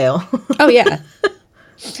post bail. Oh, yeah.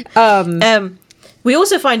 We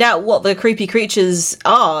also find out what the creepy creatures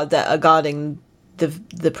are that are guarding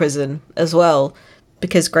the prison as well.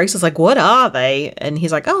 Because Grace is like, what are they? And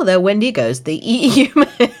he's like, oh, they're Wendigos. They eat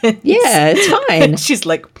humans. Yeah, it's fine. And she's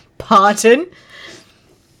like, pardon?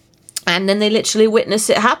 And then they literally witness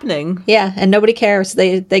it happening. Yeah, and nobody cares.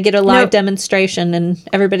 They get a live demonstration, and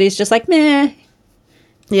everybody's just like, meh.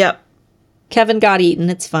 Yep. Kevin got eaten.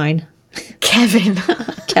 It's fine. Kevin.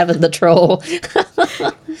 Kevin the troll.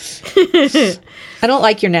 I don't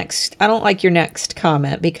like your next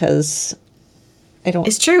comment because I don't.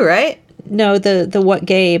 It's true, right? No, the what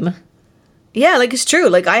game? Yeah, like it's true.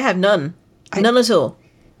 Like I have none. None at all.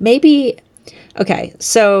 Maybe. Okay,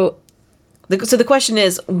 so the question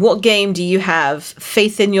is, what game do you have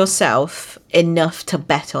faith in yourself enough to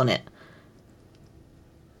bet on it?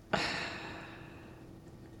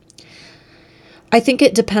 I think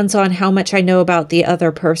it depends on how much I know about the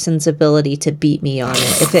other person's ability to beat me on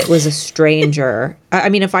it. If it was a stranger, I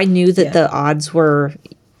mean, if I knew that the odds were,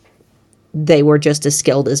 they were just as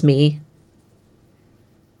skilled as me,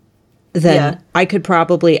 then I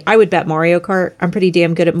would bet Mario Kart. I'm pretty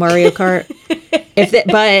damn good at Mario Kart.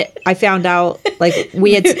 But I found out, like,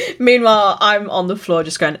 we had. Meanwhile, I'm on the floor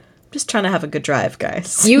just trying to have a good drive,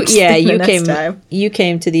 guys. You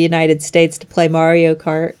came to the United States to play Mario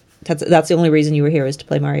Kart. That's the only reason you were here, is to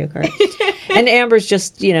play Mario Kart. And Amber's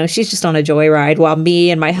just, she's just on a joyride while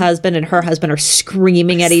me and my husband and her husband are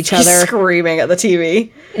screaming at each other. Screaming at the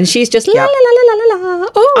TV. And she's just la la la la la la.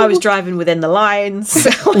 Oh, I was driving within the lines.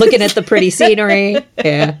 Looking at the pretty scenery.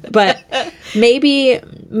 Yeah. But maybe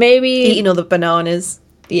eating all the bananas.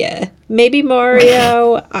 Yeah. Maybe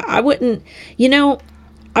Mario. I wouldn't,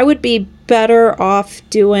 I would be better off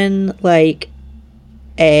doing like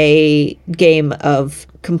a game of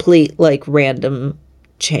complete like random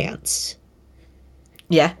chance.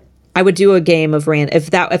 Yeah. I would do a game of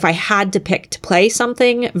if I had to pick to play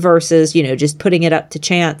something versus, just putting it up to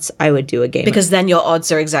chance, I would do a game. Because then your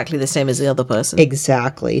odds are exactly the same as the other person.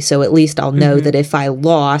 Exactly. So at least I'll know that if I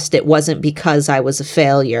lost, it wasn't because I was a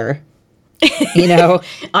failure. Yeah.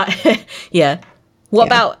 What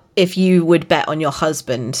about if you would bet on your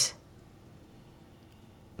husband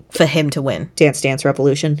for him to win? Dance Dance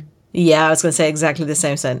Revolution. Yeah, I was going to say exactly the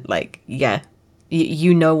same sense. Like, yeah,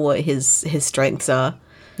 you know what his strengths are.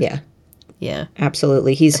 Yeah. Yeah.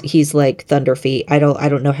 Absolutely. He's like Thunder Feet. I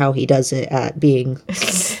don't know how he does it at being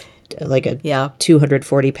like a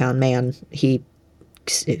 240-pound man.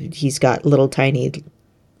 He's got little tiny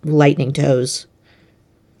lightning toes.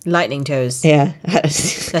 Lightning Toes. Yeah.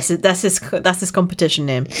 that's his competition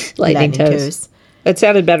name. Lightning toes. It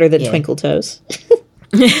sounded better than Twinkle Toes.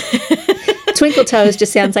 Twinkle Toes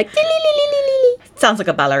just sounds like sounds like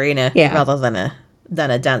a ballerina rather than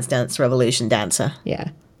a Dance Revolution dancer. Yeah.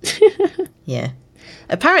 Yeah.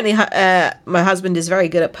 Apparently my husband is very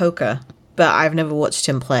good at poker, but I've never watched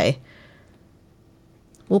him play.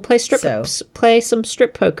 We'll play some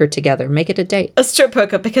strip poker together. Make it a date. A strip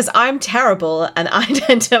poker, because I'm terrible and I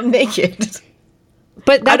end up naked.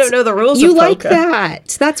 But I don't know the rules of poker. You like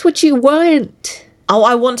that. That's what you want. Oh,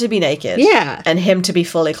 I want to be naked. Yeah. And him to be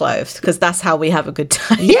fully clothed, because that's how we have a good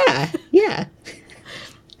time. Yeah. Yeah.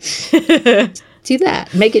 Do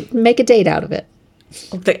that. Make a date out of it.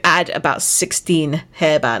 I'll add about 16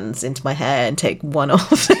 hairbands into my hair and take one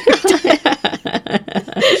off.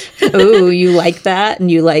 Oh, you like that? And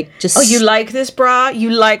you like just... Oh, you like this bra?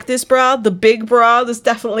 You like this bra? The big bra that's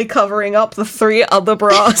definitely covering up the 3 other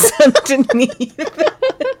bras underneath.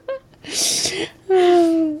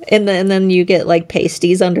 And then you get like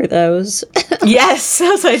pasties under those. Yes,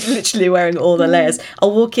 I was like literally wearing all the layers.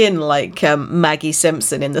 I'll walk in like Maggie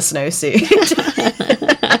Simpson in the snowsuit.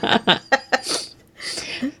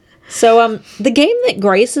 So the game that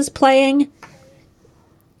Grace is playing,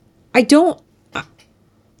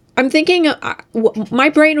 I'm thinking my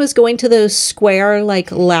brain was going to those square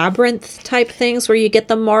like labyrinth type things where you get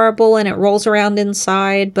the marble and it rolls around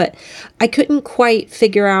inside, but I couldn't quite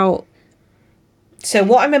figure out. So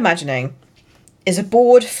what I'm imagining is a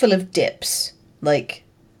board full of dips, like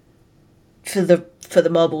for the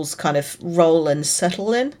marbles kind of roll and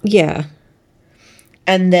settle in. Yeah.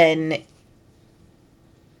 And then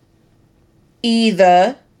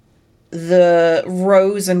either the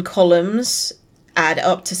rows and columns add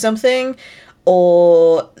up to something,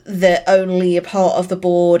 or the only a part of the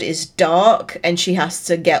board is dark and she has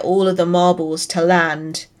to get all of the marbles to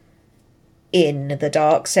land in the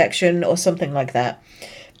dark section or something like that.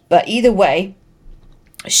 But either way,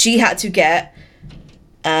 she had to get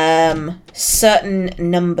certain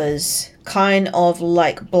numbers, kind of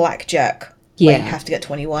like blackjack, where you have to get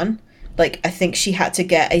 21. Like, I think she had to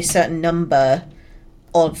get a certain number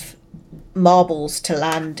of marbles to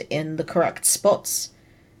land in the correct spots.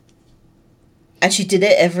 And she did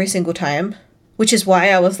it every single time, which is why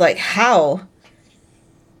I was like, how?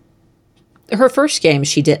 Her first game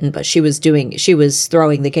she didn't, but she was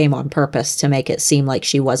throwing the game on purpose to make it seem like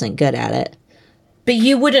she wasn't good at it. But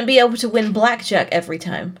you wouldn't be able to win blackjack every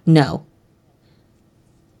time. No.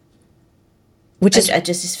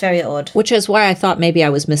 It's very odd. Which is why I thought maybe I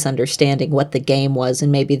was misunderstanding what the game was,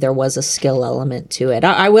 and maybe there was a skill element to it.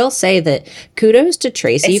 I will say that kudos to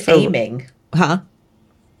Tracy for aiming. Huh?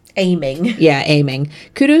 Aiming. Yeah, aiming.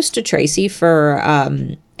 Kudos to Tracy for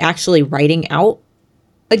actually writing out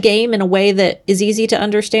a game in a way that is easy to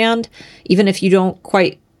understand. Even if you don't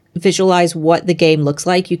quite visualize what the game looks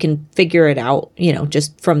like, you can figure it out,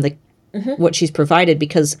 just from the what she's provided.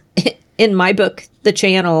 Because in my book, the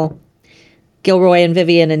channel, Gilroy and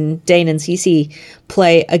Vivian and Dane and Cece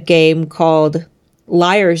play a game called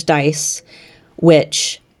Liar's Dice,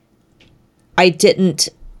 which I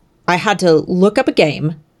had to look up a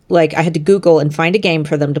game. Like, I had to Google and find a game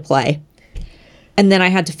for them to play. And then I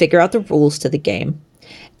had to figure out the rules to the game.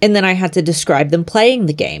 And then I had to describe them playing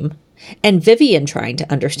the game. And Vivian trying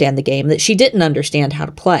to understand the game that she didn't understand how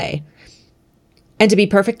to play. And to be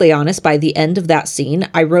perfectly honest, by the end of that scene,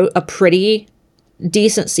 I wrote a pretty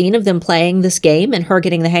decent scene of them playing this game and her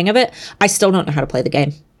getting the hang of it. I still don't know how to play the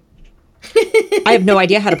game. I have no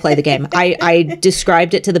idea how to play the game. I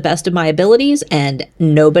described it to the best of my abilities, and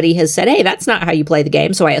nobody has said, hey, that's not how you play the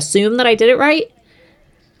game. So I assume that I did it right.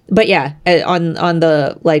 But yeah, on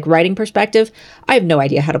the like writing perspective, I have no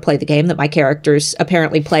idea how to play the game that my characters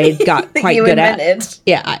apparently got quite good at.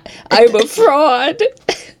 Yeah, I'm a fraud.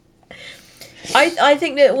 I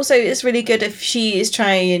think that also it's really good if she is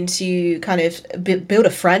trying to kind of build a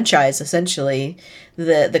franchise, essentially,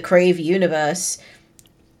 the Crave universe.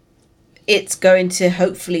 It's going to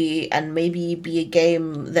hopefully and maybe be a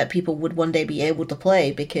game that people would one day be able to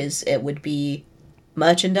play because it would be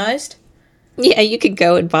merchandised. Yeah, you could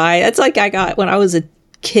go and buy. That's like I got when I was a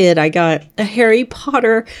kid. I got a Harry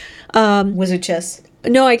Potter wizard chess.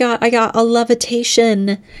 No, I got a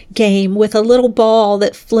levitation game with a little ball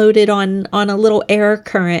that floated on a little air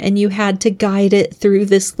current, and you had to guide it through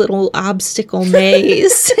this little obstacle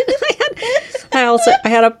maze. I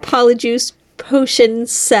had a Polyjuice potion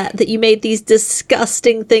set that you made these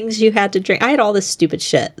disgusting things you had to drink. I had all this stupid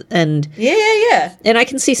shit, and yeah, and I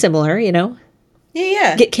can see similar,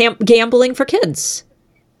 yeah. Get gambling for kids.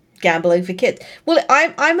 Gambling for kids. Well,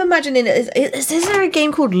 I'm imagining is there a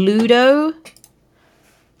game called Ludo?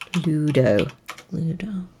 Ludo.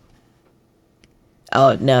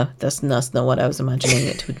 Oh no, that's not what I was imagining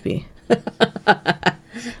it would be.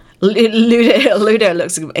 Ludo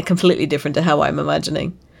looks completely different to how I'm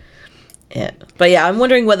imagining. Yeah, but yeah, I'm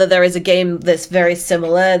wondering whether there is a game that's very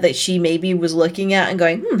similar that she maybe was looking at and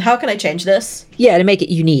going, how can I change this? Yeah, to make it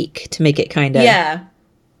unique, to make it kind of. Yeah.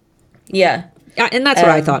 And that's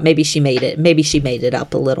what I thought. Maybe she made it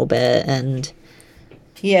up a little bit, and.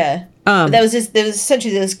 Yeah. There was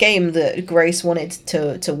essentially this game that Grace wanted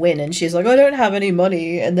to win, and she's like, I don't have any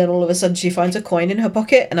money, and then all of a sudden she finds a coin in her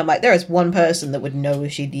pocket, and I'm like, there is one person that would know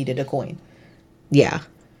if she needed a coin. Yeah.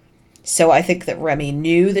 So I think that Remy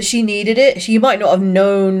knew that she needed it. She might not have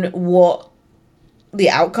known what the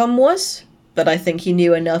outcome was, but I think he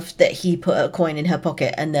knew enough that he put a coin in her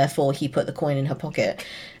pocket, and therefore he put the coin in her pocket.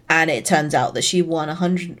 And it turns out that she won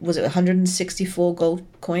 164 gold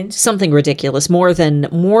coins? Something ridiculous. More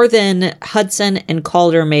than Hudson and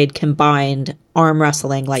Calder made combined arm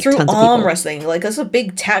wrestling, like through tons of people. Arm wrestling, like that's a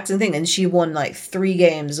big taxing thing, and she won like 3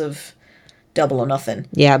 games of double or nothing.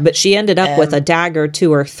 Yeah, but she ended up with a dagger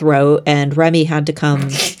to her throat, and Remy had to come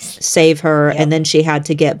save her, and then she had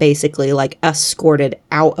to get basically like escorted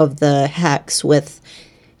out of the hex with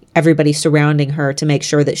everybody surrounding her to make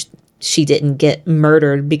sure that she didn't get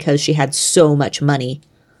murdered because she had so much money.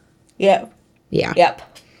 Yeah. Yeah. Yep.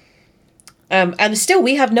 And still,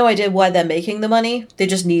 we have no idea why they're making the money. They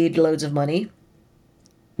just need loads of money.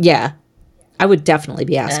 Yeah. I would definitely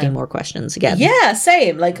be asking more questions again. Yeah,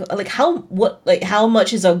 same. Like how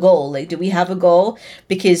much is our goal? Like, do we have a goal?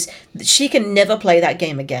 Because she can never play that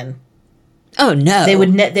game again. Oh no. They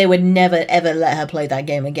would never ever let her play that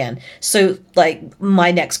game again. So like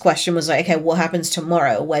my next question was like, okay, what happens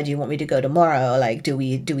tomorrow? Where do you want me to go tomorrow? Like, do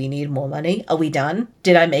we need more money? Are we done?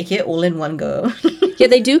 Did I make it all in one go? Yeah,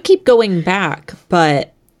 they do keep going back,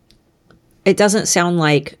 but it doesn't sound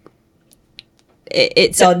like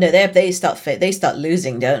it's. Oh no, they start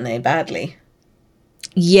losing, don't they? Badly.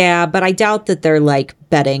 Yeah, but I doubt that they're like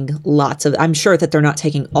betting lots of. I'm sure that they're not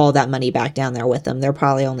taking all that money back down there with them. They're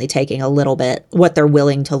probably only taking a little bit, what they're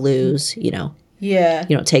willing to lose. Yeah.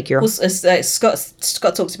 You don't take your. Well,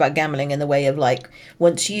 Scott talks about gambling in the way of like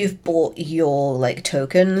once you've bought your like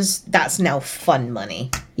tokens, that's now fun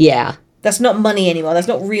money. Yeah. That's not money anymore. That's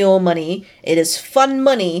not real money. It is fun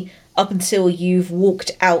money up until you've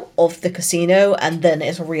walked out of the casino, and then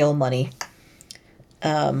it's real money.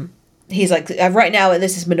 He's like, right now,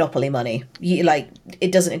 this is monopoly money.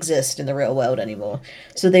 It doesn't exist in the real world anymore.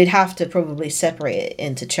 So they'd have to probably separate it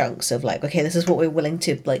into chunks of like, okay, this is what we're willing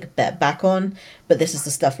to like bet back on, but this is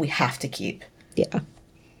the stuff we have to keep. Yeah.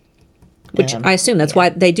 Which I assume that's why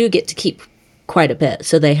they do get to keep quite a bit.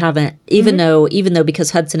 So they haven't, even though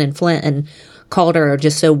because Hudson and Flint and Calder are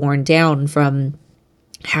just so worn down from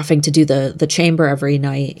having to do the chamber every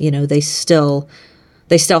night, they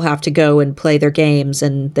still have to go and play their games,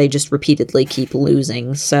 and they just repeatedly keep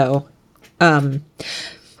losing. So,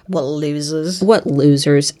 what losers?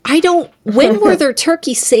 When were there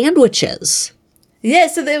turkey sandwiches? Yeah,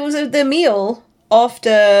 so there was the meal after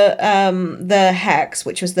the hex,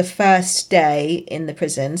 which was the first day in the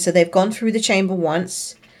prison. So they've gone through the chamber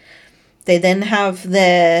once. They then have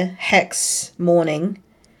their hex morning,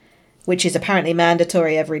 which is apparently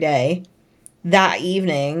mandatory every day. That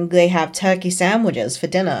evening, they have turkey sandwiches for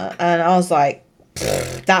dinner. And I was like,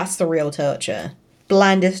 that's the real torture.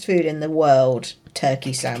 Blandest food in the world,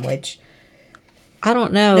 turkey sandwich. I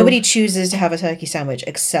don't know. Nobody chooses to have a turkey sandwich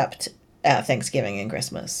except Thanksgiving and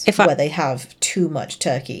Christmas, If I- where they have too much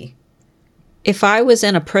turkey. If I was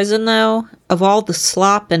in a prison, though, of all the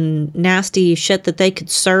slop and nasty shit that they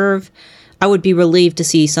could serve, I would be relieved to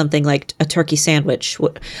see something like a turkey sandwich.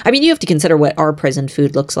 I mean, you have to consider what our prison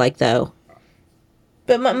food looks like, though.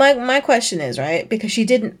 But my question is, right, because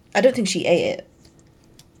I don't think she ate it.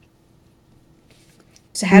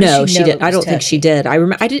 So how does she know didn't. I don't think she did.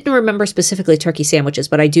 I didn't remember specifically turkey sandwiches,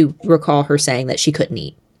 but I do recall her saying that she couldn't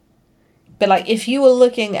eat. But, like, if you were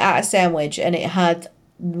looking at a sandwich and it had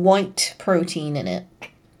white protein in it,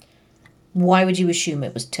 why would you assume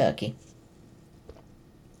it was turkey?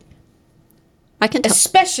 I can tell.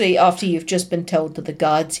 Especially after you've just been told that the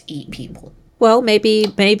gods eat people. Well,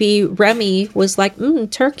 maybe Remy was like,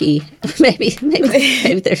 turkey. maybe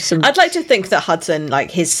there's some I'd like to think that Hudson,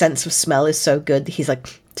 like, his sense of smell is so good that he's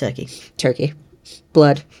like, turkey,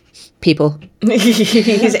 blood, people.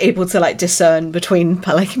 He's able to, like, discern between,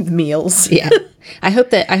 like, meals. Yeah. I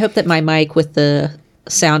hope that my mic with the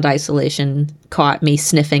sound isolation caught me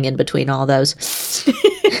sniffing in between all those.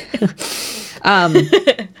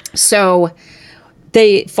 So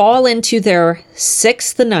they fall into their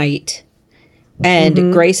sixth night,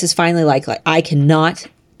 and Grace is finally like, I cannot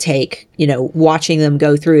take, watching them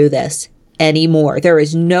go through this anymore. There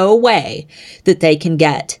is no way that they can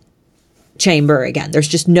get Chamber again. There's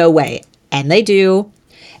just no way. And they do.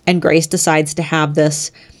 And Grace decides to have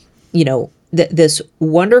this, this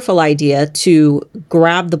wonderful idea to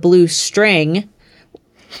grab the blue string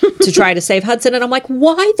to try to save Hudson. And I'm like,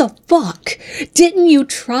 why the fuck didn't you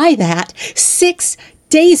try that 6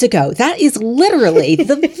 days ago? That is literally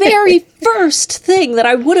the very first thing that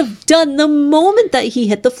I would have done the moment that he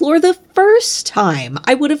hit the floor the first time.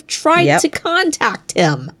 I would have tried to contact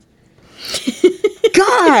him.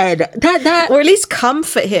 God, that or at least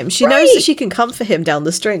comfort him. She knows that she can comfort him down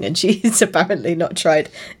the string, and she's apparently not tried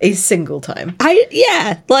a single time.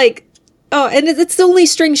 And it's the only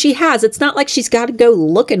string she has. It's not like she's got to go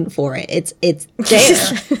looking for it. It's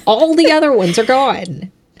there. All the other ones are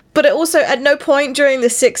gone. But it also, at no point during the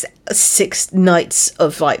six nights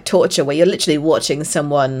of, like, torture where you're literally watching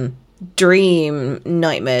someone dream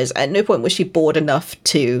nightmares, at no point was she bored enough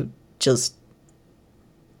to just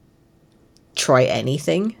try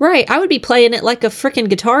anything. Right. I would be playing it like a freaking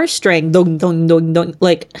guitar string. Dong, dong, dong, dong.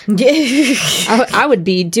 Like, I would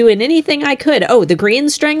be doing anything I could. Oh, the green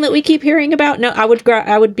string that we keep hearing about? No,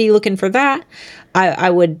 I would be looking for that. I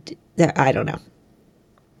don't know.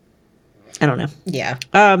 Yeah.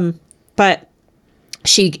 But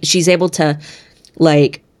she's able to,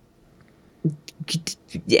 like,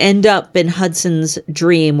 end up in Hudson's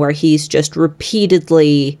dream where he's just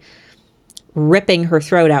repeatedly ripping her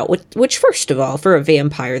throat out, which first of all, for a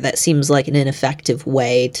vampire, that seems like an ineffective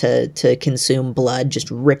way to consume blood,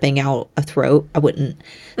 just ripping out a throat. I wouldn't.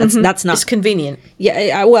 That's not. It's convenient.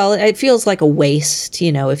 Yeah, well, it feels like a waste.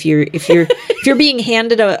 If you're being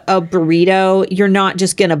handed a burrito, you're not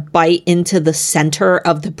just gonna bite into the center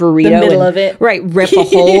of the burrito, the middle of it, right? Rip a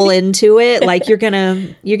hole into it. Like you're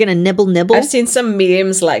gonna nibble. I've seen some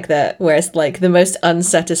memes like that where it's like the most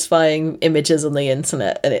unsatisfying images on the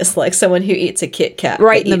internet, and it's like someone who eats a Kit Kat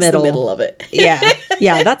right in the middle of it.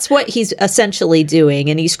 yeah, that's what he's essentially doing,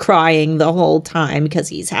 and he's crying the whole time because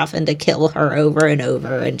he's having to kill her over and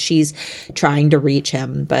over, and she's trying to reach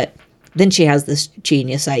him. But then she has this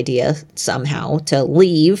genius idea somehow to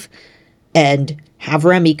leave and have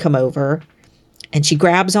Remy come over, and she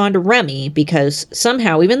grabs onto Remy because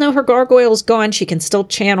somehow, even though her gargoyle's gone, she can still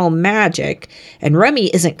channel magic, and Remy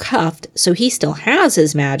isn't cuffed, so he still has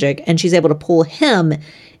his magic, and she's able to pull him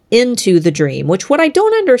into the dream, which what I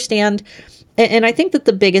don't understand, and I think that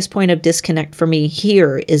the biggest point of disconnect for me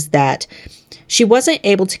here is that she wasn't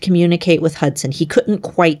able to communicate with Hudson. He couldn't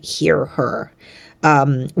quite hear her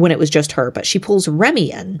when it was just her, but she pulls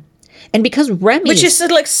Remy in. And because Remy... Which is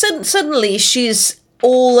like, suddenly she's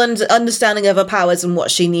all understanding of her powers and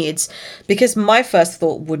what she needs. Because my first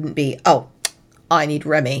thought wouldn't be, oh, I need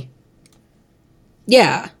Remy.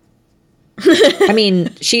 Yeah. I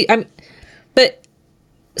mean, but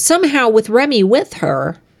somehow with Remy with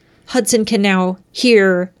her, Hudson can now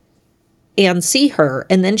hear and see her,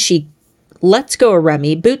 and then she lets go of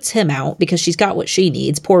Remy, boots him out because she's got what she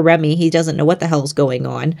needs. Poor Remy, he doesn't know what the hell's going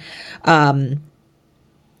on.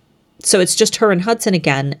 So it's just her and Hudson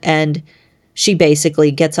again, and she basically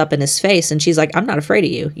gets up in his face, and she's like, I'm not afraid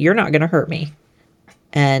of you. You're not going to hurt me.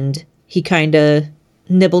 And he kind of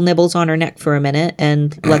nibbles on her neck for a minute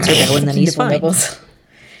and lets her go, and then he's fine.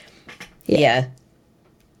 Yeah.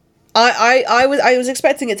 I was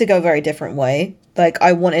expecting it to go a very different way. Like,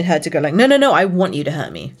 I wanted her to go like, no, I want you to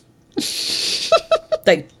hurt me.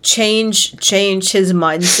 Like, change his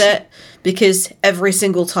mindset because every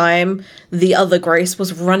single time the other Grace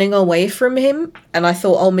was running away from him, and I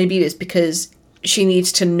thought, oh, maybe it's because she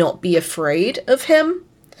needs to not be afraid of him.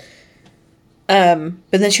 But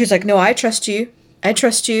then she was like, no, I trust you. I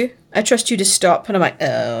trust you. I trust you to stop. And I'm like,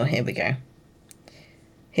 oh, here we go.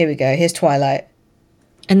 Here we go. Here's Twilight.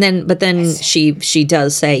 But then she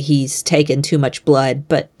does say he's taken too much blood,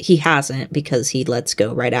 but he hasn't, because he lets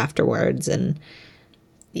go right afterwards. And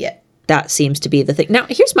yeah, that seems to be the thing. Now,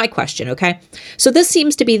 here's my question, okay? So this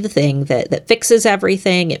seems to be the thing that fixes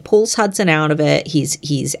everything. It pulls Hudson out of it.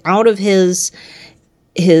 He's out of his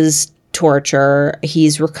torture.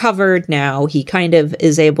 He's recovered now. He kind of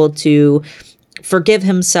is able to forgive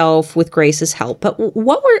himself with Grace's help. But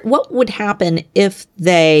what would happen if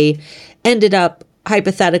they ended up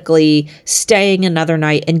hypothetically staying another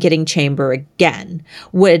night and getting chamber again?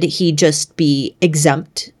 Would he just be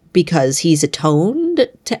exempt because he's atoned?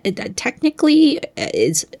 Technically,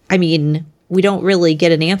 we don't really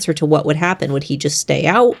get an answer to what would happen. Would he just stay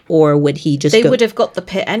out, or would he just They would have got the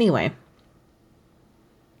pit anyway,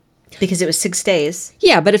 because it was 6 days.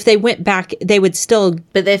 Yeah, but if they went back, they would still.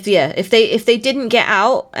 But if they didn't get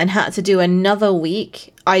out and had to do another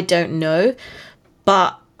week, I don't know.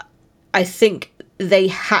 But I think they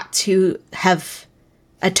had to have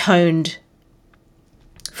atoned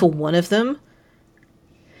for one of them.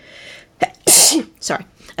 Sorry,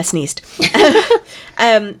 I sneezed.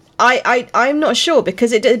 I'm not sure,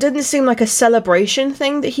 because it didn't seem like a celebration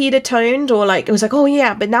thing that he'd atoned, or like it was like, oh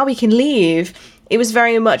yeah, but now we can leave. It was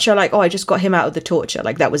very much like, oh, I just got him out of the torture.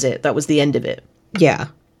 Like, that was it. That was the end of it. Yeah.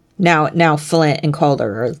 Now Flint and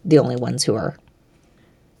Calder are the only ones who are.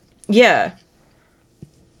 Yeah.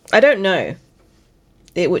 I don't know.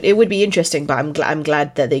 It would be interesting, but I'm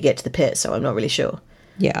glad that they get to the pit, so I'm not really sure.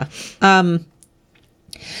 Yeah.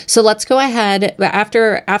 So let's go ahead.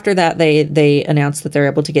 After that, they announce that they're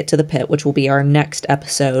able to get to the pit, which will be our next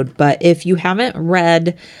episode. But if you haven't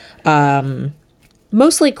read,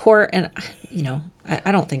 mostly Court, and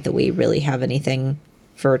I don't think that we really have anything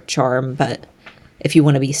for Charm, but if you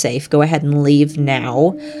want to be safe, go ahead and leave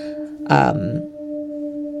now.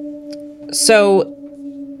 So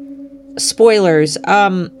spoilers.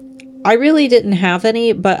 I really didn't have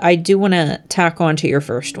any, but I do want to tack on to your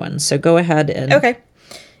first one. So go ahead and. Okay.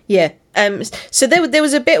 Yeah. So there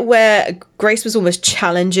was a bit where Grace was almost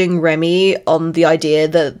challenging Remy on the idea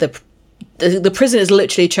that the prison has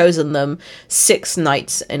literally chosen them 6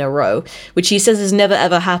 nights in a row, which he says has never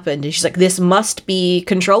ever happened. And she's like, this must be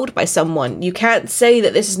controlled by someone. You can't say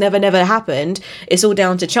that this has never happened. It's all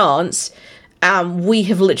down to chance. We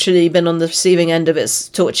have literally been on the receiving end of its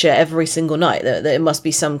torture every single night. That it must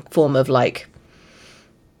be some form of like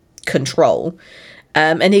control.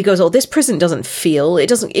 And he goes, oh, this prison doesn't feel,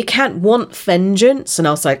 it can't want vengeance. And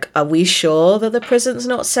I was like, are we sure that the prison's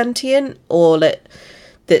not sentient, or that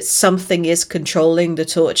something is controlling the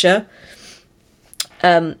torture?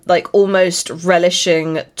 Like almost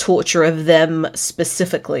relishing torture of them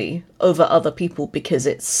specifically over other people because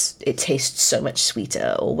it tastes so much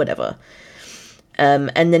sweeter or whatever. And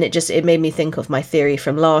then it made me think of my theory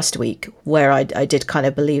from last week, where I did kind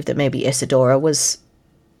of believe that maybe Isadora was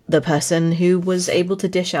the person who was able to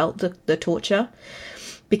dish out the torture,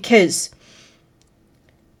 because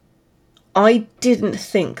I didn't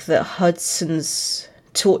think that Hudson's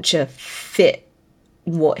torture fit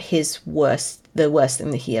what the worst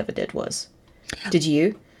thing that he ever did was. Did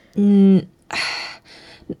you?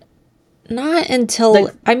 Not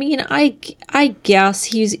until, I guess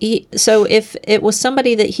so if it was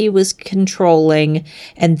somebody that he was controlling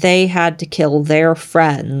and they had to kill their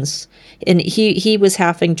friends, and he was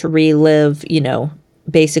having to relive,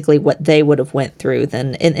 basically what they would have went through,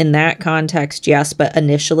 then in that context, yes, but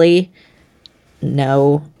initially,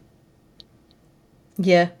 no.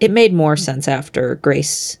 Yeah. It made more sense after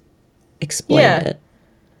Grace explained it.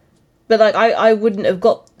 But like, I wouldn't have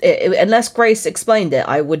got it unless Grace explained it.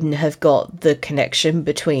 I wouldn't have got the connection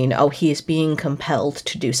between, oh, he is being compelled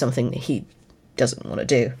to do something that he doesn't want to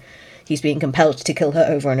do. He's being compelled to kill her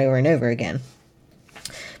over and over and over again.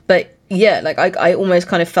 But yeah, like I almost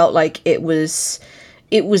kind of felt like it was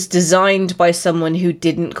designed by someone who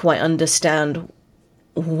didn't quite understand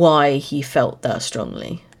why he felt that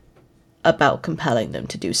strongly about compelling them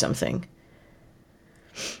to do something.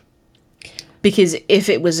 Because if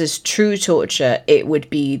it was as true torture, it would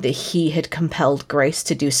be that he had compelled Grace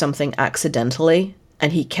to do something accidentally,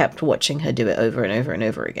 and he kept watching her do it over and over and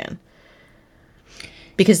over again.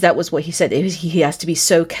 Because that was what he said. He has to be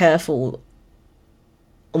so careful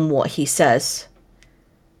on what he says,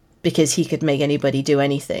 because he could make anybody do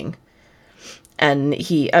anything. And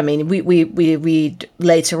we read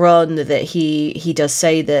later on that he does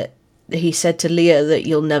say that he said to Leah that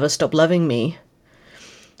you'll never stop loving me,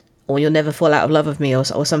 or you'll never fall out of love with me, or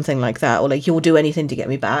something like that, or like you'll do anything to get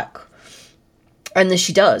me back. And then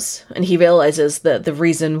she does, and he realizes that the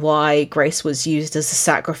reason why Grace was used as a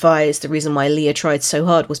sacrifice, the reason why Leah tried so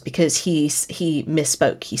hard, was because he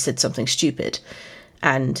misspoke. He said something stupid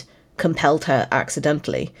and compelled her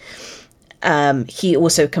accidentally. He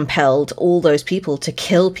also compelled all those people to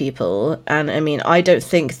kill people. And I mean, I don't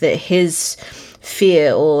think that his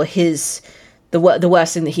fear or the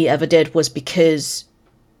worst thing that he ever did was because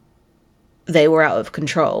they were out of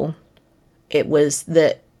control. It was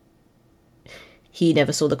that he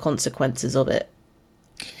never saw the consequences of it,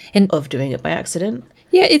 and of doing it by accident.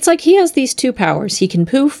 Yeah, it's like he has these two powers. He can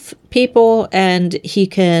poof people, and he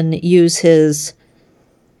can use his,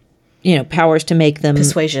 powers to make them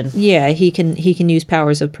persuasion. Yeah, he can use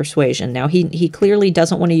powers of persuasion. Now he clearly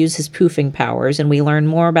doesn't want to use his poofing powers, and we learn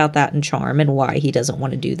more about that in Charm and why he doesn't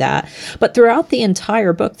want to do that. But throughout the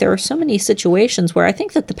entire book, there are so many situations where I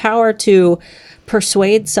think that the power to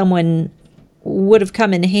persuade someone would have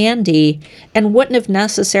come in handy and wouldn't have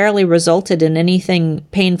necessarily resulted in anything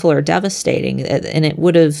painful or devastating. And it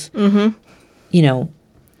would have,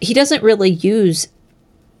 he doesn't really use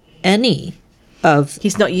any of.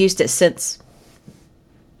 He's not used it since.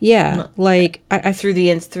 Yeah, like I through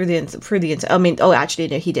the end. I mean, actually,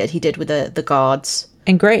 no, he did. He did with the guards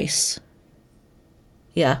and Grace.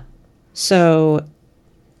 Yeah. So,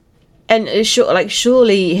 and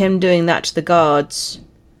surely him doing that to the guards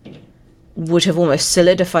would have almost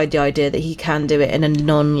solidified the idea that he can do it in a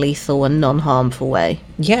non-lethal and non-harmful way.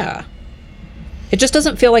 Yeah. It just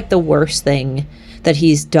doesn't feel like the worst thing that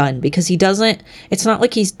he's done, because it's not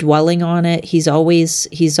like he's dwelling on it. He's always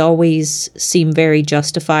seemed very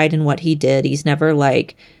justified in what he did. He's never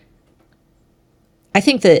I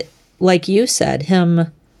think that, like you said,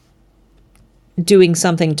 him doing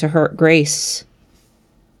something to hurt Grace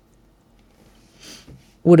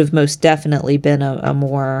would have most definitely been a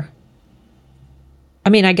more, I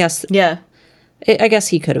mean, I guess. Yeah. I guess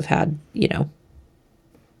he could have had,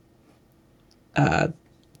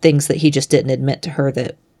 things that he just didn't admit to her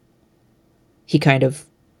that he kind of,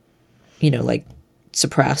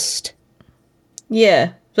 suppressed.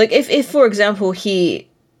 Yeah. Like if for example, he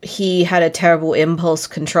had a terrible impulse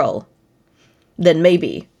control, then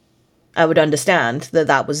maybe I would understand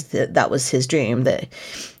that was his dream, that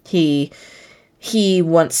he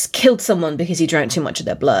once killed someone because he drank too much of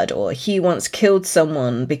their blood, or he once killed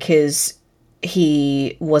someone because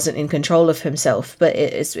he wasn't in control of himself. But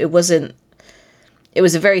it wasn't. It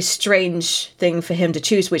was a very strange thing for him to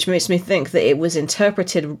choose, which makes me think that it was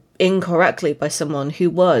interpreted incorrectly by someone who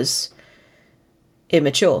was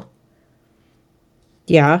immature.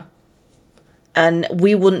 Yeah. And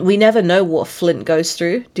we never know what Flint goes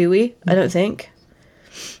through, do we? I don't think.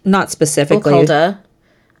 Not specifically. Or Calder.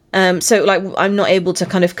 So, I'm not able to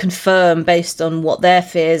kind of confirm based on what their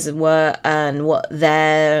fears were and what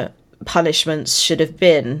their punishments should have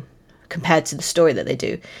been compared to the story that they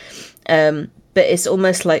do. But it's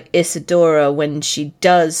almost like Isadora, when she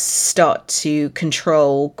does start to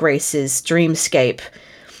control Grace's dreamscape,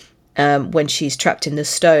 when she's trapped in the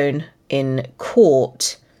stone in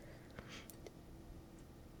court,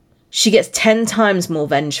 she gets 10 times more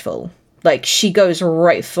vengeful. Like, she goes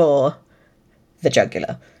right for the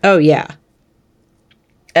jugular. Oh, yeah.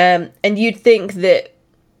 And you'd think that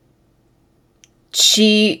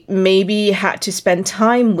she maybe had to spend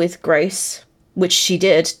time with Grace, which she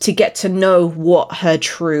did, to get to know what her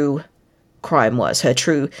true crime was, her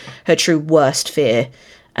true worst fear,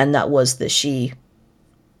 and that was that she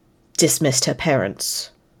dismissed her parents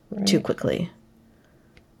too quickly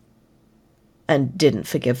and didn't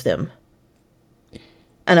forgive them.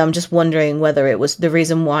 And I'm just wondering whether it was the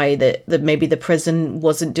reason why that maybe the prison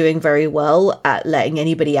wasn't doing very well at letting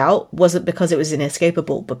anybody out wasn't because it was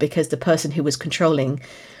inescapable, but because the person who was controlling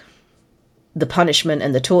the punishment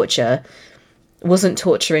and the torture wasn't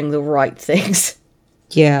torturing the right things.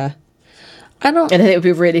 Yeah. And then it would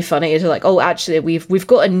be really funny to actually we've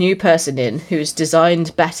got a new person in who's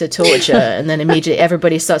designed better torture, and then immediately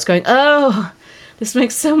everybody starts going, oh, this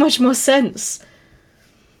makes so much more sense.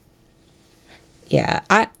 Yeah,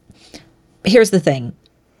 here's the thing.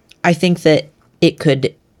 I think that it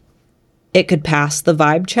could pass the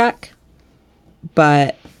vibe check,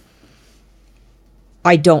 but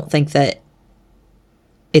I don't think that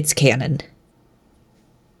it's canon.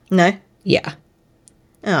 No? Yeah.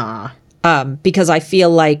 Ah. Because I feel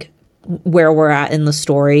like where we're at in the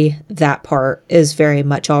story, that part is very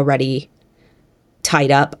much already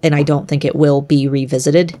tied up, and I don't think it will be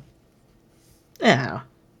revisited. Oh.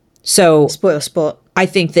 So spoiler spot. I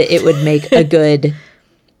think that it would make a good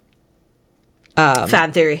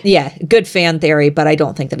Fan theory. Yeah, good fan theory, but I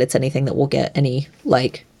don't think that it's anything that we'll get any,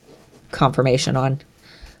 like, confirmation on.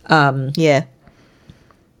 Yeah.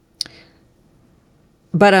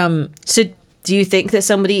 But, So do you think that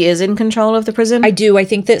somebody is in control of the prison? I do. I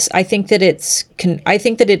think that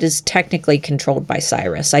it is technically controlled by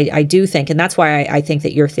Cyrus. I do think, and that's why I think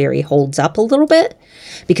that your theory holds up a little bit,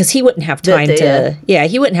 because he wouldn't have time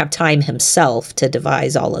he wouldn't have time himself to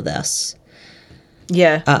devise all of this.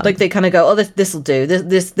 Yeah, like they kind of go, oh, this will do.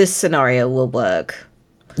 This scenario will work.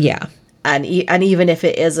 Yeah, and even if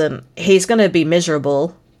it isn't, he's going to be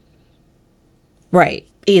miserable. Right.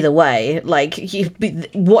 Either way, like,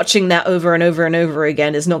 watching that over and over and over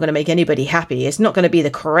again is not going to make anybody happy. It's not going to be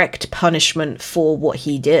the correct punishment for what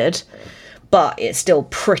he did, but it's still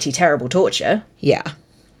pretty terrible torture. Yeah.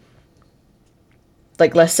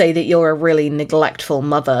 Like, let's say that you're a really neglectful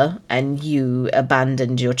mother and you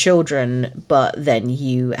abandoned your children, but then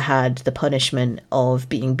you had the punishment of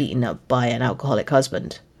being beaten up by an alcoholic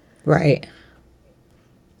husband. Right.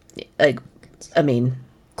 Like, I mean...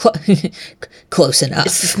 Close enough.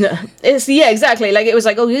 It's yeah, exactly. Like, it was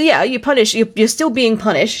like, oh, yeah, you're still being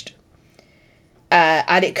punished.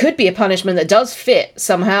 And it could be a punishment that does fit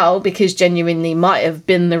somehow, because genuinely might have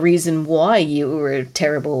been the reason why you were a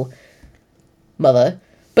terrible mother,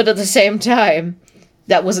 but at the same time,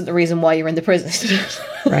 that wasn't the reason why you're in the prison.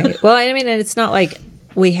 Right. Well, I mean, it's not like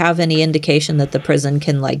we have any indication that the prison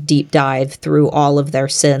can, like, deep dive through all of their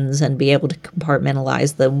sins and be able to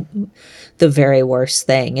compartmentalize the very worst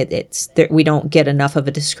thing. We don't get enough of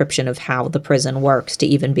a description of how the prison works to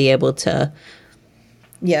even be able to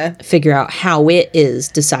figure out how it is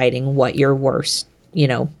deciding what your worst,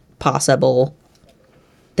 possible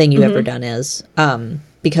thing you've ever done is.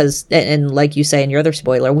 Because, and like you say in your other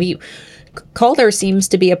spoiler, Calder seems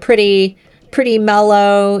to be a pretty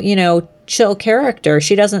mellow, chill character.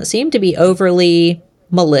 She doesn't seem to be overly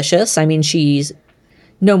malicious. I mean, she's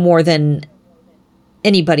no more than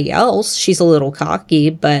anybody else. She's a little cocky,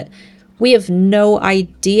 but we have no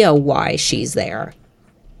idea why she's there.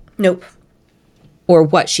 Nope. Or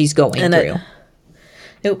what she's going through.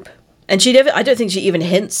 Nope. And I don't think she even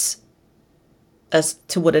hints as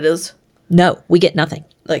to what it is. No, we get nothing.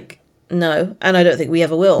 Like, no, and I don't think we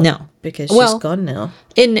ever will. No, because she's gone now.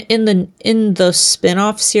 In the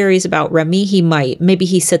spin-off series about Remy, maybe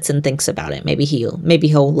he sits and thinks about it. Maybe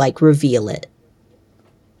he'll like reveal it.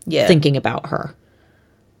 Yeah, thinking about her.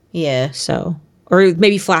 Yeah. So, or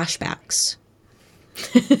maybe flashbacks.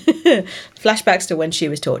 Flashbacks to when she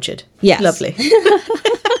was tortured. Yes. Lovely.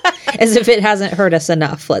 As if it hasn't hurt us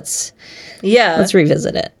enough. Let's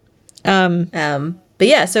revisit it. But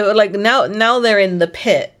yeah, so like now they're in the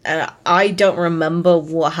pit, and I don't remember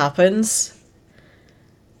what happens.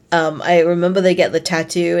 I remember they get the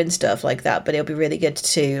tattoo and stuff like that, but it'll be really good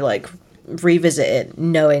to like revisit it,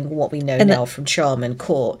 knowing what we know now from Charm and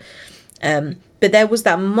Court. But there was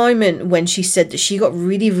that moment when she said that she got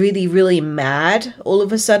really, really, really mad all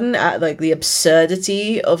of a sudden at like the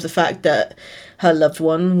absurdity of the fact that her loved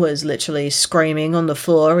one was literally screaming on the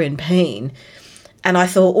floor in pain. And I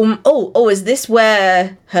thought, is this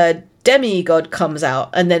where her demigod comes out?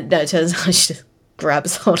 And then, no, it turns out she just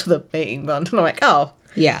grabs hold of the mating bond. And I'm like, oh.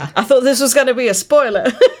 Yeah. I thought this was going to be a spoiler.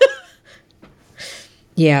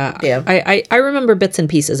 Yeah. I remember bits and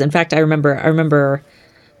pieces. In fact, I remember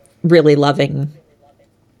really loving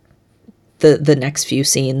the next few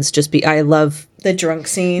scenes. I love... The drunk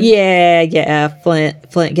scene? Yeah.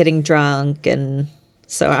 Flint getting drunk. And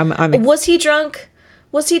so I'm... Was he drunk?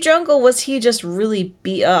 Was he drunk, or was he just really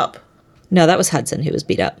beat up? No, that was Hudson who was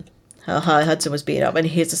beat up. Oh, Hudson was beat up, and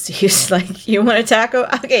he was like, "You want a taco?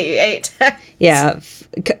 I'll get you 8." Yeah,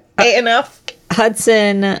 8 enough.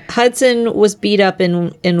 Hudson was beat up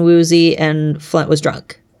in Woozy, and Flint was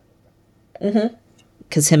drunk. Mm-hmm.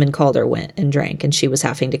 Because him and Calder went and drank, and she was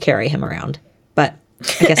having to carry him around. But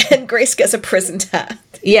I guess and Grace gets a prison tat.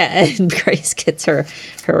 Yeah, and Grace gets her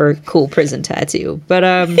cool prison tattoo. But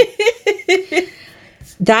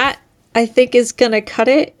that, I think, is going to cut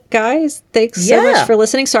it, guys. Thanks so much for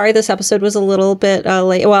listening. Sorry this episode was a little bit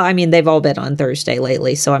late. Well, I mean, they've all been on Thursday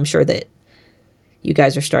lately, so I'm sure that you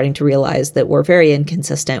guys are starting to realize that we're very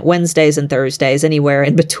inconsistent. Wednesdays and Thursdays, anywhere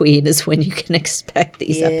in between is when you can expect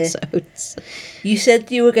these episodes. You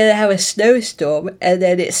said you were going to have a snowstorm, and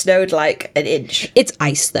then it snowed like an inch. It's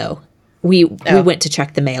ice, though. We went to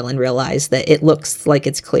check the mail and realized that it looks like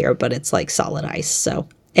it's clear, but it's like solid ice, so...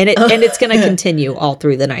 And it's going to continue all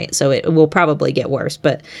through the night, so it will probably get worse.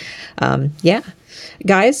 But, yeah.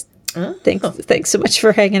 Guys, thanks so much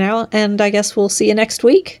for hanging out, and I guess we'll see you next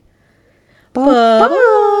week. Bye.